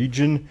your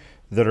region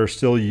that are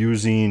still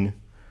using,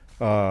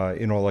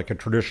 like a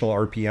traditional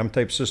RPM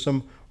type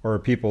system,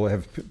 or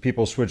have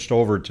people switched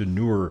over to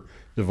newer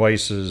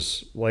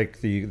devices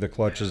like the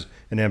clutches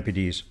and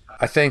MPDs?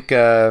 I think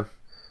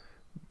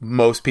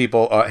most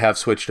people have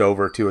switched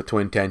over to a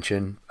twin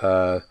tension.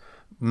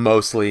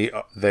 Mostly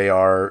they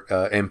are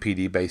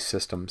MPD based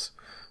systems,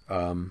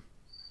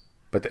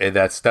 but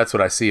that's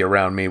what I see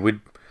around me.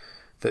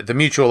 The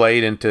mutual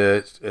aid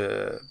into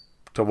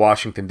to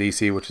Washington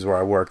D.C., which is where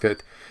I work.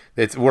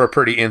 We're a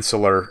pretty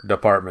insular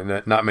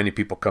department. Not many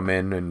people come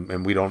in,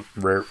 and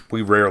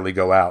we rarely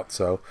go out.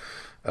 So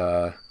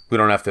we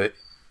don't have to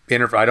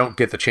I don't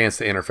get the chance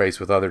to interface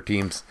with other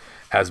teams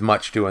as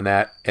much doing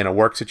that in a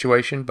work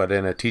situation, but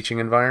in a teaching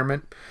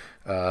environment,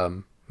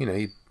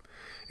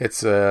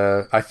 it's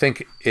I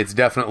think it's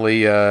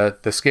definitely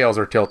the scales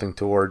are tilting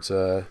towards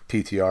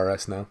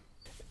TTRS now.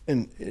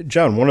 And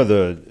John,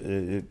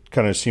 it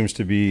kind of seems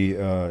to be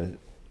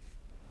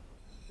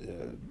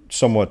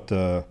somewhat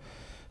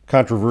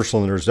controversial,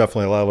 and there's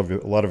definitely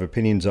a lot of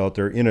opinions out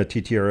there in a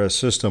TTRS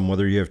system,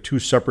 whether you have two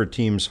separate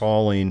teams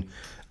hauling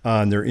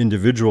on their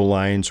individual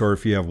lines, or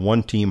if you have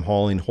one team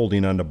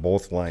holding onto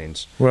both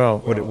lines. Well,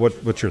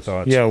 what's your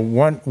thoughts? Yeah,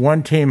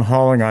 one team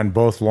hauling on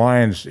both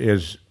lines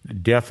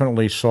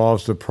definitely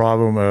solves the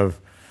problem of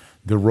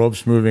the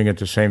ropes moving at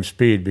the same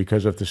speed,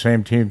 because if the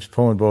same team's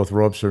pulling both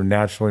ropes, they're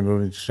naturally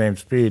moving at the same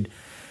speed.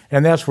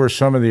 And that's where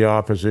some of the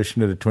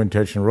opposition to the twin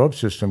tension rope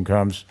system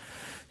comes.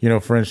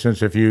 For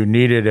instance, if you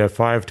needed a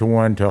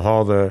 5-to-1 to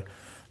haul the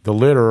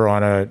litter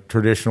on a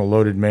traditional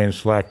loaded main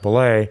slack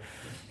belay,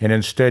 and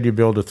instead you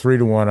build a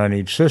 3-to-1 on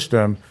each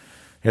system,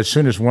 as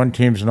soon as one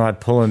team's not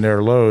pulling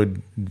their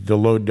load, the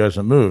load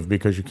doesn't move,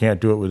 because you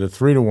can't do it with a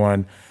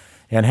 3-to-1.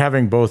 And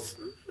having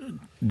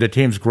the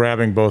teams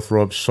grabbing both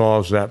ropes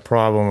solves that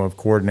problem of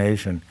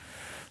coordination.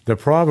 The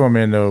problem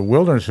in the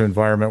wilderness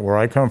environment where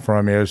I come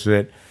from is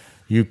that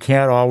you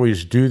can't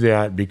always do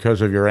that because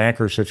of your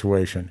anchor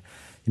situation.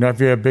 If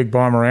you have big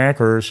bomber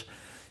anchors,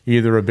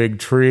 either a big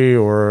tree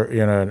or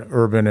in an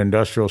urban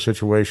industrial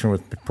situation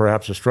with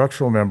perhaps a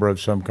structural member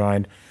of some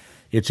kind,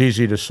 it's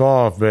easy to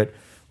solve. But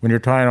when you're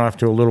tying off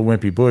to a little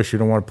wimpy bush, you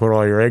don't want to put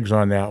all your eggs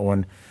on that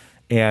one.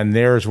 And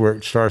there's where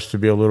it starts to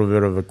be a little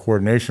bit of a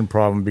coordination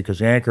problem,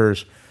 because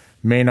anchors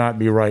may not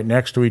be right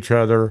next to each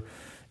other,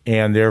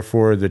 and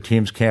therefore the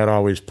teams can't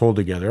always pull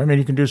together. I mean,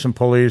 you can do some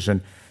pulleys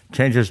and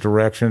changes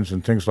directions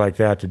and things like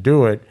that to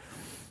do it,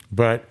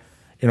 but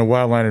in a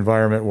wildland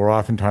environment, we're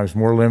oftentimes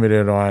more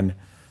limited on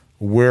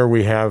where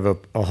we have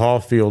a haul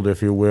field,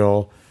 if you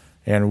will,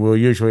 and we'll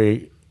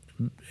usually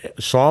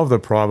solve the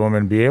problem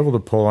and be able to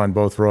pull on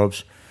both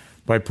ropes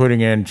by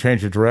putting in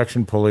change of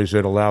direction pulleys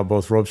that allow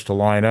both ropes to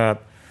line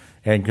up.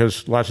 And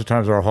because lots of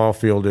times our haul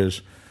field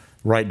is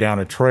right down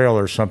a trail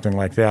or something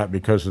like that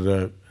because of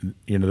the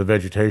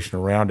vegetation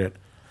around it.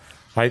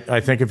 I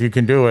think if you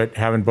can do it,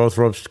 having both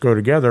ropes go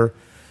together,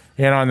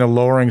 and on the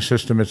lowering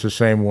system, it's the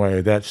same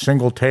way. That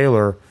single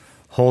tailer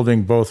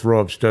holding both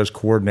ropes does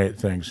coordinate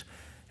things.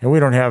 And we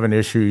don't have an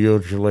issue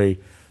usually.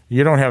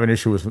 You don't have an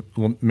issue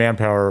with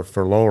manpower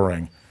for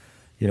lowering.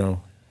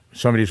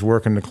 Somebody's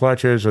working the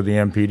clutches or the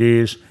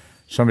MPDs,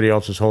 somebody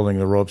else is holding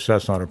the ropes.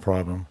 That's not a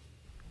problem.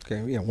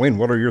 Okay, yeah, Wayne,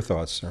 what are your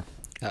thoughts, sir?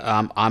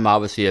 I'm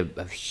obviously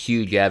a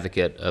huge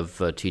advocate of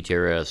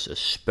TTRS,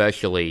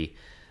 especially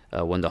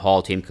when the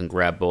haul team can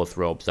grab both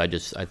ropes. I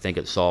think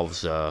it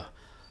solves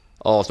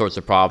all sorts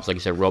of problems. Like I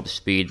said, rope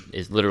speed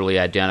is literally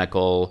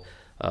identical.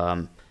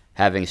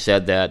 Having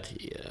said that,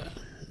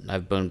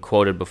 I've been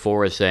quoted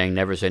before as saying,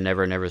 never say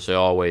never, never say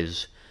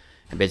always.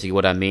 And basically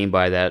what I mean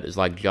by that is,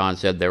 like John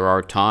said, there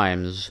are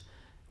times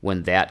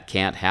when that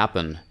can't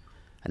happen.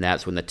 And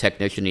that's when the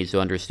technician needs to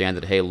understand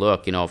that, hey,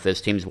 look, if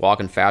this team's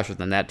walking faster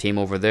than that team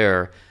over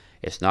there,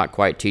 it's not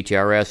quite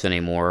TTRS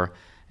anymore,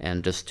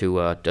 and just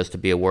to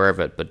be aware of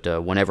it.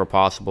 But whenever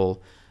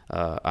possible,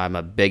 I'm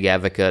a big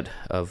advocate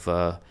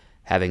of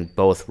having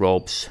both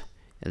ropes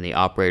in the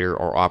operator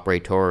or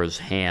operator's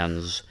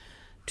hands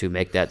to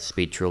make that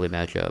speed truly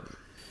match up.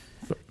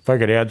 If I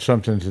could add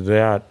something to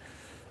that,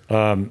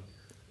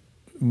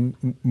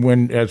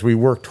 as we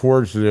work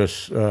towards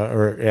this,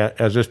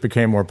 as this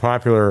became more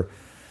popular,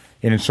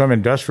 and in some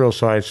industrial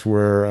sites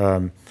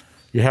where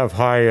you have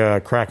high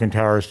cracking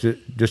towers,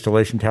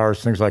 distillation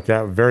towers, things like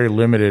that, very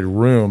limited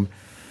room,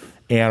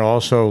 and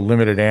also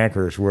limited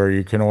anchors where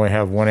you can only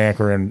have one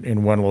anchor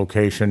in one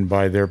location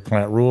by their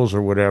plant rules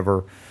or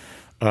whatever,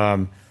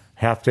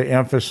 have to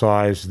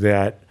emphasize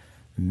that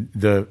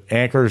the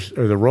anchors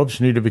or the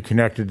ropes need to be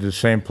connected to the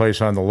same place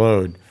on the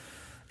load.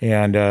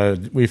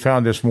 And we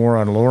found this more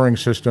on lowering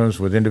systems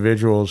with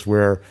individuals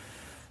where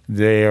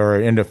they are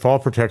into fall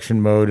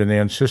protection mode and they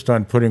insist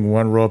on putting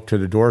one rope to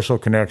the dorsal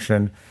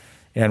connection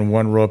and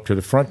one rope to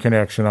the front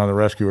connection on the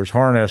rescuer's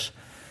harness.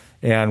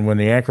 And when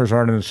the anchors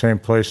aren't in the same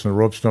place and the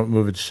ropes don't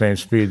move at the same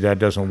speed, that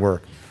doesn't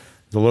work.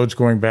 The load's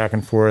going back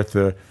and forth.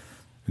 The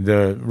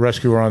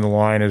rescuer on the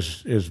line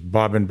is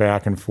bobbing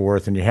back and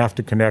forth, and you have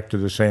to connect to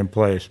the same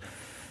place.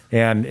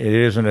 and it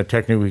isn't a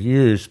technique we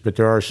use, but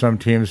there are some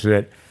teams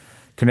that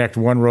connect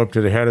one rope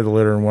to the head of the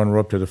litter and one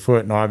rope to the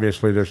foot, and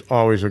obviously there's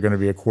always going to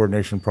be a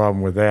coordination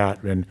problem with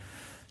that. And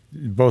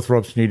both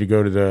ropes need to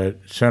go to the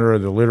center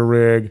of the litter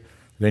rig.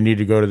 They need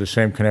to go to the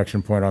same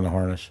connection point on the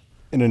harness.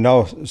 And then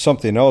now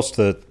something else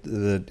that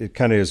it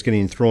kind of is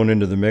getting thrown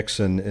into the mix,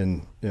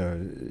 and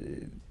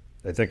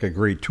I think a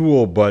great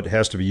tool, but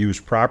has to be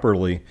used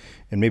properly.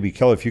 And maybe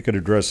Kelly, if you could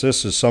address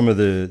this, is some of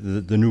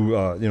the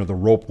new the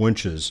rope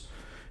winches,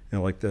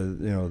 like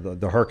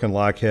the Harkin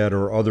Lockhead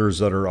or others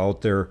that are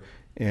out there,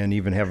 and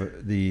even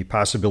have the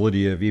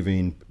possibility of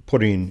even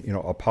putting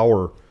a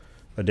power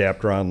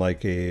adapter on,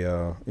 like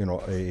a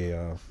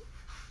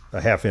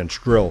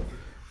half-inch drill.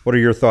 What are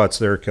your thoughts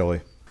there,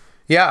 Kelly?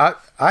 Yeah,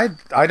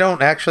 I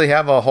don't actually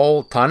have a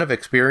whole ton of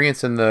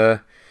experience in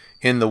the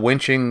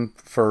winching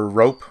for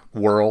rope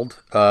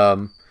world.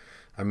 I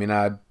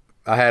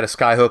had a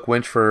skyhook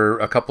winch for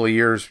a couple of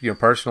years,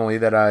 personally,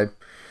 that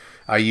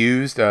I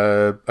used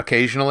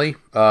occasionally.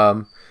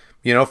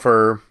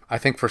 For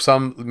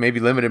some maybe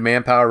limited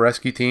manpower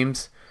rescue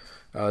teams,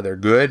 they're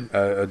good.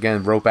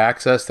 Again, rope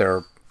access,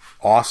 they're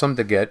awesome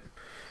to get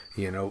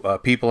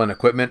people and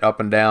equipment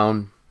up and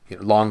down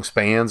long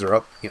spans, or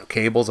up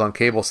cables on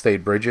cable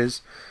stayed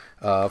bridges.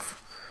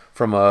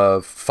 From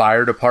a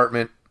fire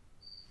department,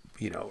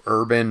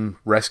 urban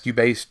rescue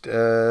based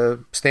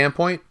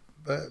standpoint,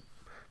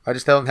 I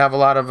just don't have a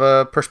lot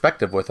of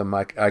perspective with them.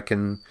 I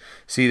can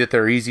see that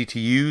they're easy to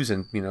use,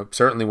 and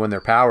certainly when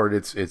they're powered,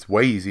 it's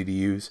way easy to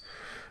use.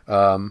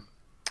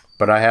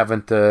 But I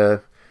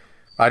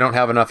don't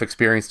have enough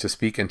experience to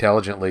speak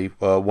intelligently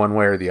one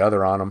way or the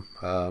other on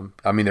them.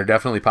 They're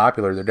definitely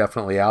popular. They're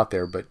definitely out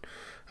there. But,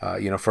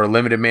 for a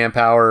limited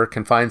manpower,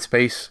 confined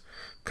space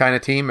kind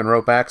of team and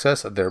rope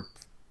access,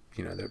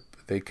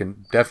 they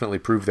can definitely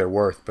prove their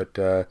worth. But,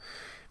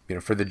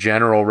 for the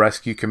general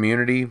rescue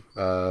community,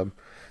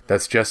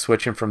 that's just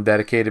switching from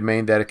dedicated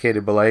main,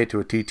 dedicated belay to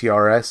a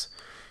TTRS,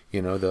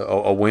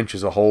 a winch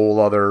is a whole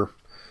other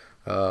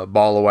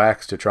ball of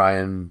wax to try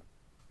and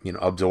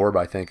absorb,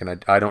 I think.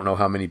 And I don't know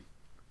how many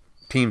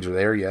teams are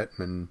there yet,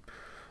 and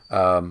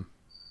I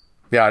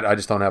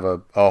just don't have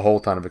a whole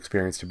ton of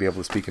experience to be able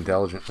to speak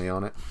intelligently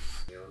on it.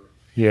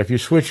 Yeah, if you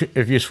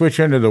switch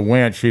into the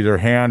winch, either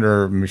hand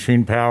or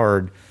machine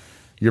powered,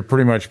 you're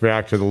pretty much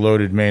back to the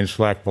loaded main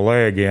slack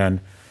belay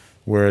again,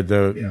 where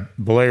the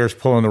belayer's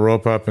pulling the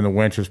rope up and the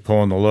winch is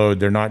pulling the load.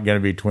 They're not going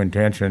to be twin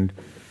tensioned,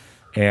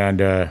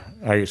 and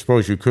I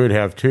suppose you could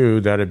have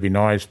two. That'd be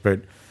nice,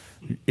 but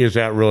is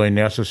that really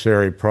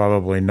necessary?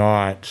 Probably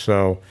not.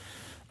 So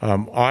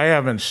I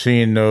haven't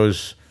seen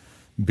those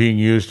being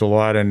used a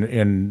lot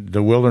in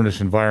the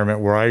wilderness environment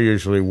where I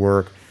usually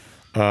work.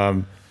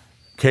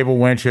 Cable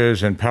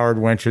winches and powered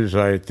winches,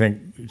 I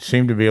think,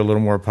 seem to be a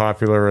little more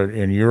popular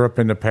in Europe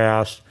in the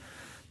past,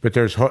 but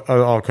there's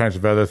all kinds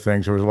of other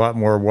things. There was a lot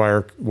more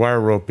wire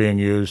rope being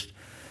used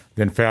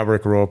than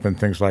fabric rope and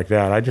things like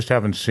that. I just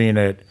haven't seen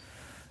it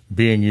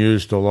being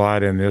used a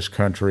lot in this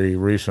country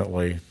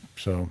recently.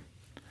 So,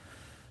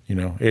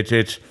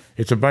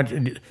 it's a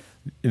bunch.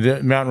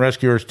 The mountain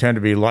rescuers tend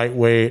to be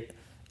lightweight.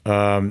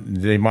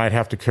 They might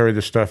have to carry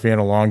the stuff in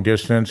a long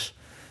distance,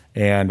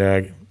 and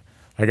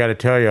I got to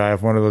tell you, I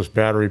have one of those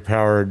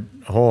battery-powered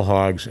whole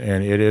hogs,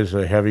 and it is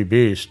a heavy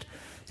beast.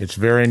 It's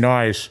very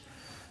nice,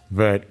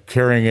 but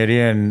carrying it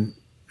in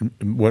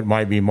what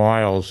might be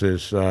miles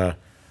is, I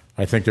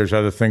think there's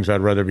other things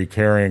I'd rather be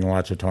carrying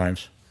lots of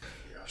times.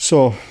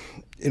 So,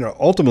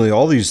 ultimately,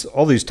 all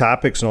these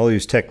topics and all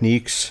these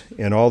techniques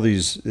and all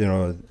these,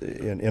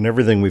 and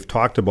everything we've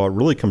talked about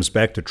really comes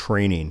back to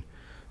training.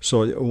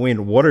 So,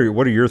 Wayne, what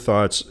are your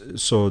thoughts?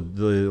 So, a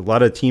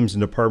lot of teams and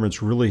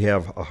departments really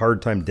have a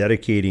hard time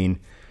dedicating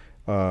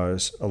a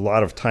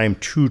lot of time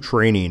to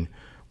training.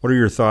 What are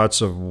your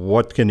thoughts of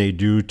what can they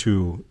do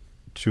to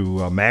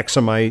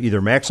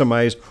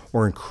maximize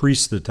or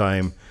increase the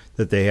time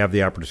that they have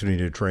the opportunity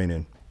to train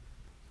in?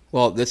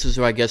 Well, this is,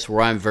 I guess,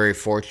 where I'm very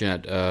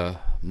fortunate.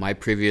 My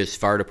previous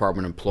fire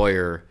department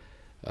employer,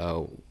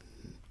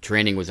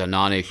 training was a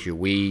non-issue.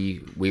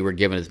 We were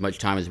given as much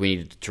time as we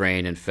needed to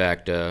train. In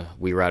fact,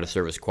 we were out of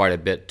service quite a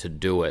bit to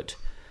do it.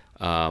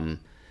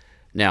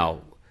 Now,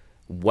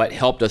 what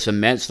helped us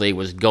immensely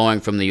was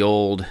going from the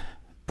old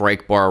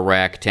brake bar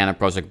rack Tanner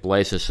Prusik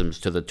belay systems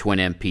to the twin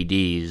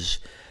MPDs.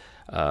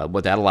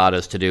 What that allowed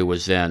us to do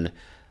was then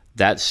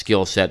that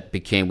skill set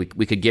became,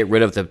 we could get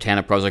rid of the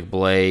Tanner Prusik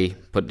belay,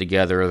 put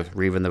together,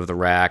 reeving of the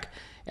rack,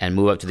 and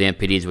move up to the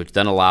MPDs, which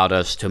then allowed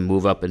us to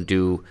move up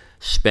and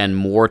spend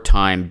more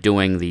time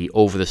doing the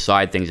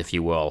over-the-side things, if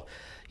you will,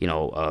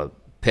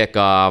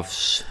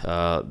 pick-offs,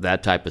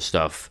 that type of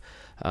stuff.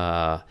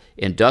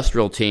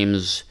 Industrial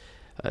teams,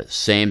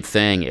 same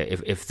thing.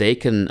 If they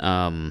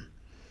can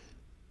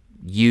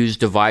use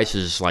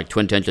devices like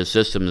twin tension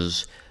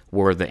systems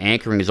where the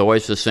anchoring is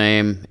always the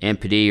same,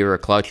 MPD or a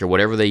clutch or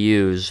whatever they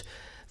use,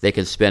 they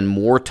can spend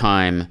more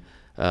time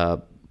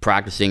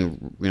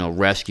practicing,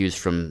 rescues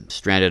from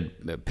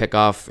stranded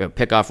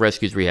pick-off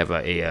rescues where you have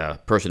a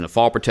person in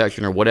fall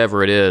protection or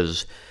whatever it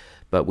is.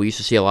 But we used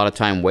to see a lot of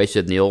time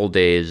wasted in the old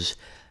days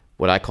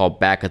what I call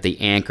back at the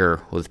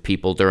anchor with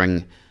people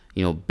during,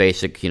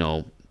 basic,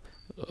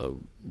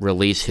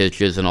 release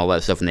hitches and all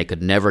that stuff, and they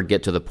could never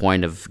get to the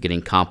point of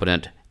getting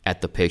competent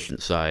at the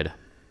patient side.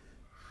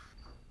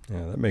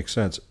 Yeah, that makes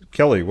sense.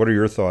 Kelly, what are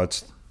your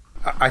thoughts?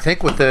 I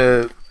think with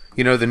the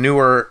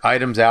newer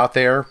items out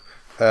there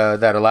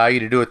that allow you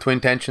to do a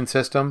twin tension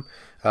system,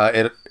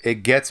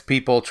 it gets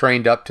people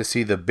trained up to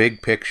see the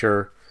big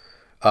picture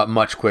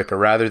much quicker,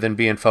 rather than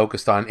being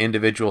focused on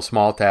individual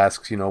small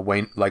tasks.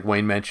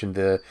 Wayne mentioned,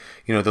 the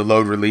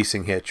load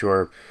releasing hitch,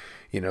 or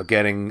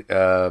getting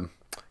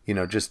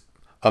just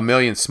a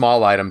million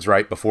small items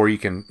right before you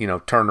can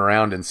turn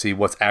around and see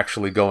what's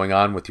actually going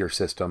on with your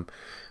system.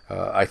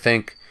 I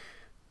think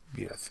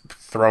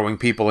throwing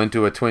people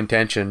into a twin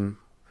tension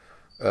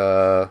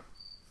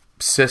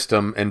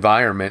system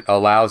environment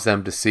allows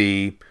them to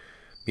see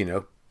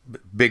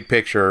big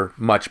picture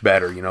much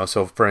better.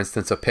 So for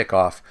instance, a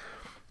pickoff,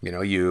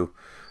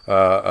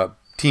 a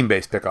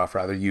team-based pickoff,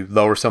 rather, you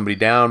lower somebody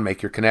down,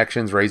 make your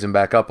connections, raise them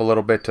back up a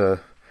little bit to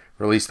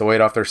release the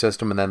weight off their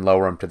system, and then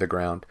lower them to the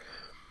ground.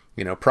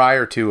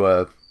 Prior to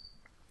a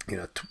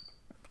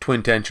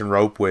twin tension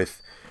rope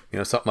with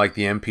something like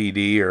the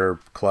MPD or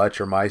Clutch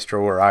or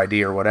Maestro or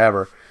ID or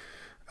whatever,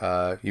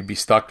 you'd be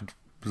stuck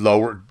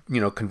lower,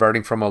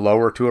 converting from a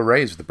lower to a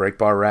raise with a brake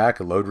bar rack,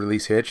 a load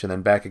release hitch, and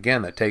then back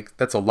again.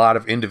 That's a lot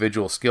of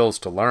individual skills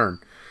to learn,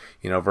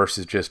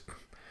 versus just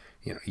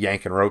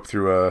yanking rope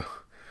through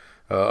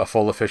a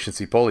full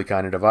efficiency pulley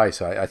kind of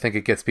device. I think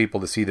it gets people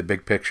to see the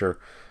big picture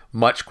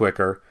much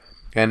quicker,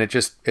 and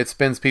it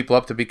spins people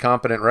up to be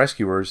competent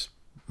rescuers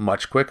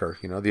much quicker.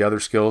 The other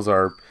skills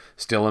are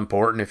still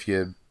important if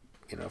you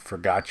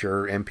forgot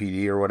your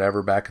MPD or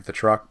whatever back at the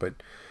truck, but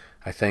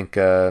I think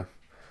the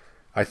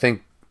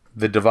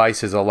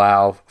devices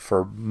allow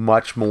for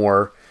much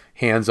more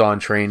hands-on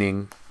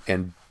training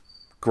and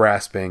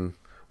grasping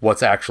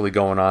what's actually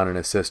going on in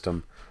a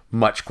system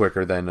much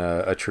quicker than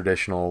a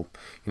traditional,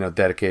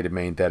 dedicated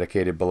main,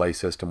 dedicated belay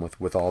system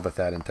with all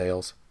that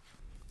entails.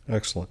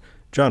 Excellent.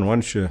 John, why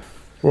don't you...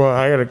 Well,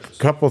 I got a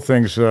couple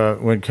things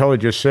when Kelly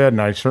just said,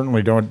 and I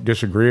certainly don't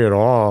disagree at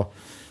all.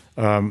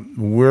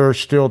 We're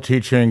still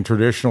teaching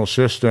traditional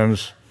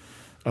systems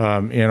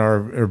in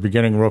our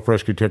beginning rope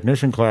rescue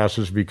technician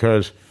classes,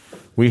 because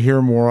we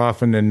hear more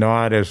often than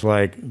not as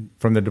like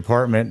from the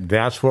department,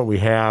 that's what we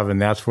have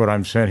and that's what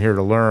I'm sent here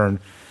to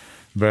learn.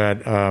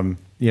 But,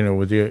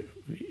 with the,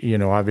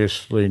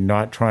 obviously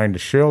not trying to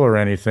shill or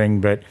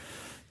anything, but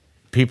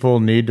people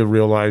need to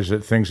realize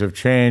that things have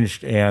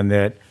changed and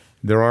that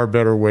there are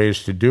better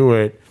ways to do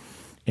it.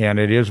 And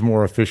it is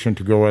more efficient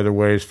to go other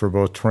ways for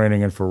both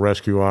training and for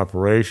rescue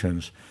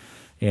operations.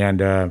 And,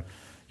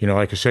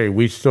 like I say,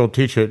 we still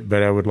teach it,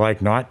 but I would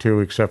like not to,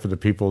 except for the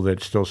people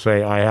that still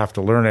say, I have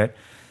to learn it,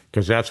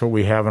 because that's what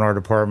we have in our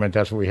department,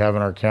 that's what we have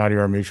in our county,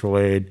 our mutual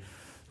aid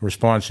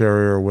response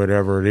area, or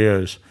whatever it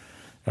is.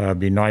 It'd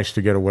be nice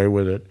to get away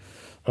with it.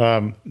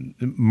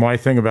 My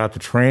thing about the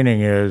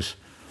training is,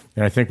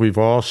 and I think we've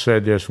all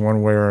said this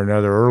one way or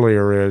another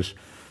earlier, is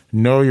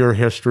know your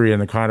history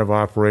and the kind of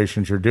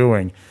operations you're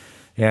doing.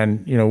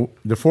 And,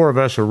 the four of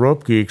us are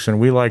rope geeks, and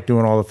we like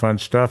doing all the fun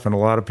stuff, and a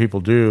lot of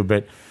people do,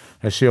 but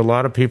I see a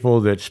lot of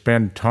people that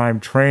spend time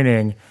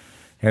training,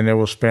 and they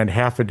will spend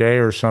half a day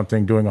or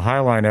something doing a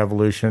highline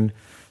evolution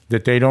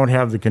that they don't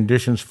have the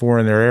conditions for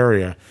in their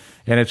area.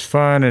 And it's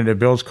fun, and it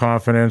builds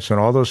confidence, and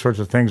all those sorts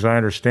of things. I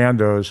understand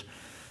those,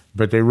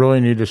 but they really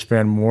need to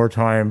spend more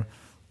time,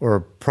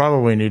 or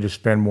probably need to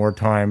spend more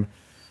time,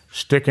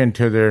 sticking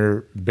to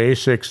their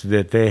basics,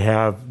 that they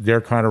have their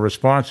kind of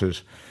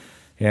responses.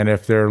 And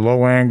if they're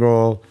low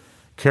angle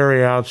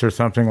carryouts or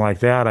something like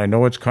that, I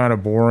know it's kind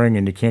of boring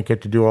and you can't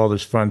get to do all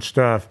this fun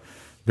stuff,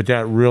 but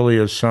that really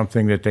is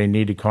something that they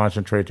need to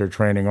concentrate their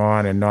training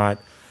on, and not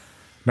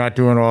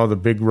doing all the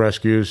big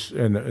rescues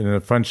and the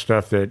fun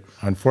stuff that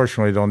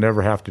unfortunately they'll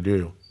never have to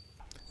do.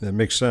 That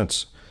makes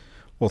sense.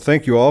 Well,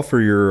 thank you all for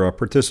your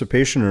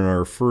participation in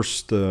our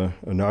first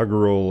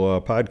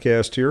inaugural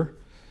podcast here.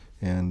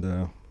 And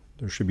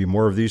there should be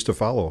more of these to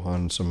follow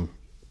on some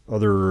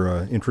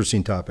other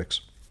interesting topics.